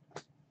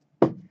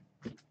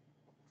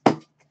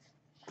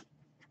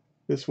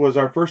 This was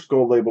our first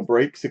gold label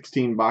break,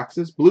 16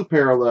 boxes. Blue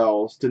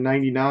parallels to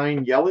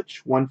 99,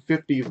 Yelich,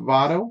 150,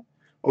 Votto,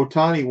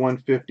 Ohtani,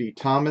 150,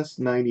 Thomas,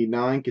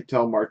 99,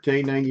 Ketel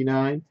Marte,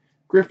 99,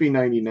 Griffey,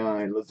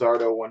 99,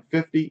 Luzardo,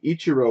 150,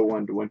 Ichiro,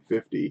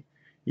 1/150,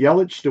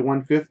 Yelich to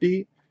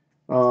 150,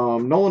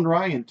 Nolan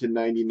Ryan to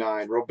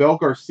 99, Robel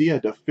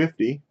Garcia to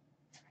 50,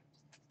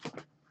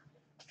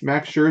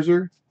 Max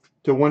Scherzer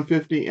to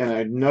 150, and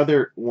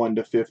another one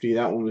to 50.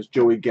 That one was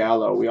Joey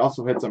Gallo. We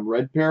also had some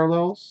red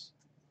parallels.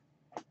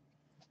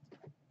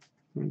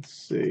 Let's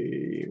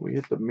see. We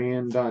hit the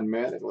man Don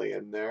Mattingly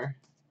in there.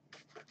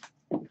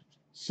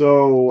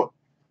 So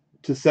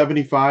to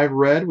 75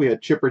 red, we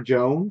had Chipper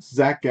Jones,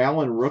 Zach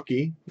Gallen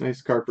rookie,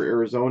 nice card for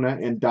Arizona,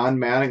 and Don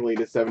Mattingly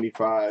to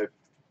 75.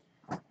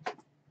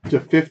 To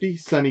 50,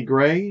 Sonny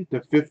Gray.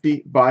 To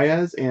 50,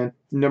 Baez, and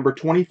number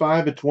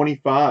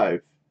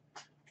 25/25,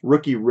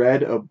 rookie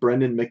red of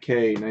Brendan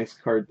McKay. Nice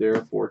card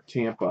there for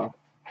Tampa.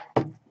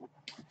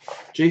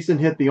 Jason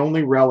hit the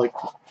only relic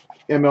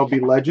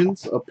MLB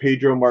Legends of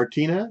Pedro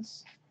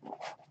Martinez.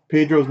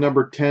 Pedro's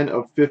number 10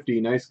 of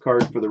 50. Nice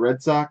card for the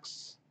Red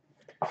Sox.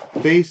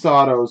 Base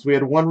autos. We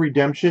had one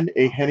redemption,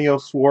 Eugenio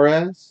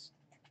Suarez,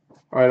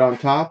 right on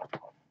top.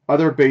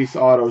 Other base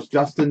autos,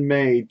 Dustin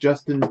May,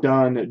 Justin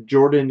Dunn,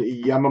 Jordan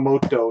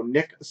Yamamoto,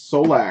 Nick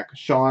Solak,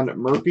 Sean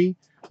Murphy,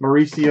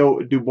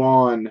 Mauricio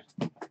Dubon.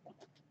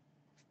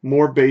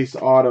 More base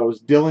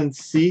autos, Dylan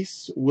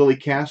Cease, Willie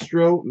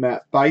Castro,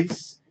 Matt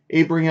Thaiss,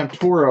 Abraham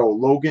Toro,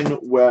 Logan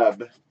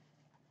Webb.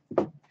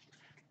 Oh,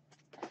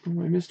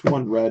 I missed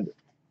one red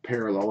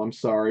parallel, I'm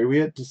sorry. We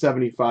had to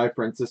 75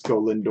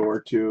 Francisco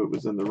Lindor too. It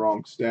was in the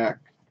wrong stack.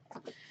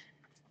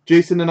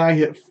 Jason and I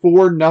hit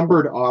 4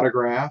 numbered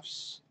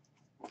autographs.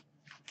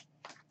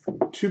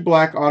 2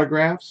 black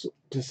autographs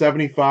to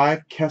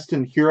 75,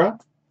 Keston Hiura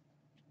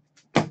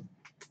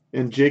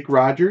and Jake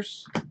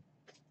Rogers.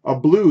 A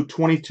blue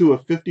 22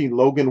 of 50,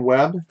 Logan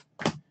Webb.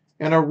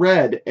 And a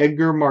red,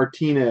 Edgar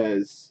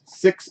Martinez,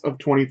 6 of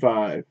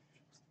 25.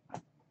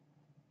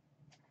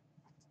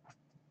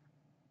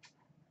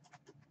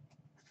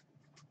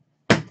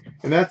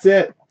 And that's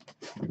it.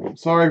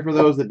 Sorry for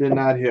those that did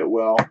not hit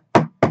well.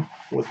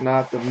 Was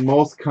not the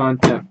most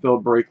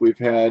content-filled break we've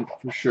had,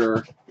 for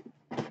sure.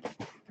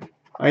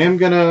 I am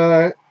going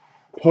to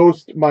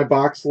post my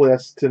box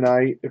list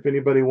tonight. If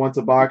anybody wants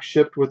a box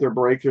shipped with their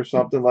breaks or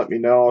something, let me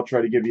know. I'll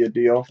try to give you a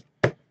deal.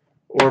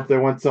 Or if they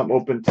want something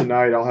open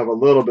tonight, I'll have a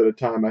little bit of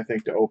time, I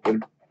think, to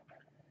open.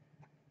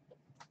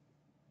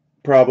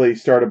 Probably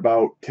start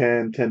about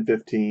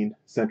 10:15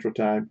 Central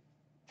Time.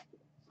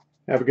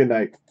 Have a good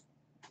night.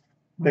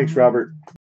 Thanks, Robert.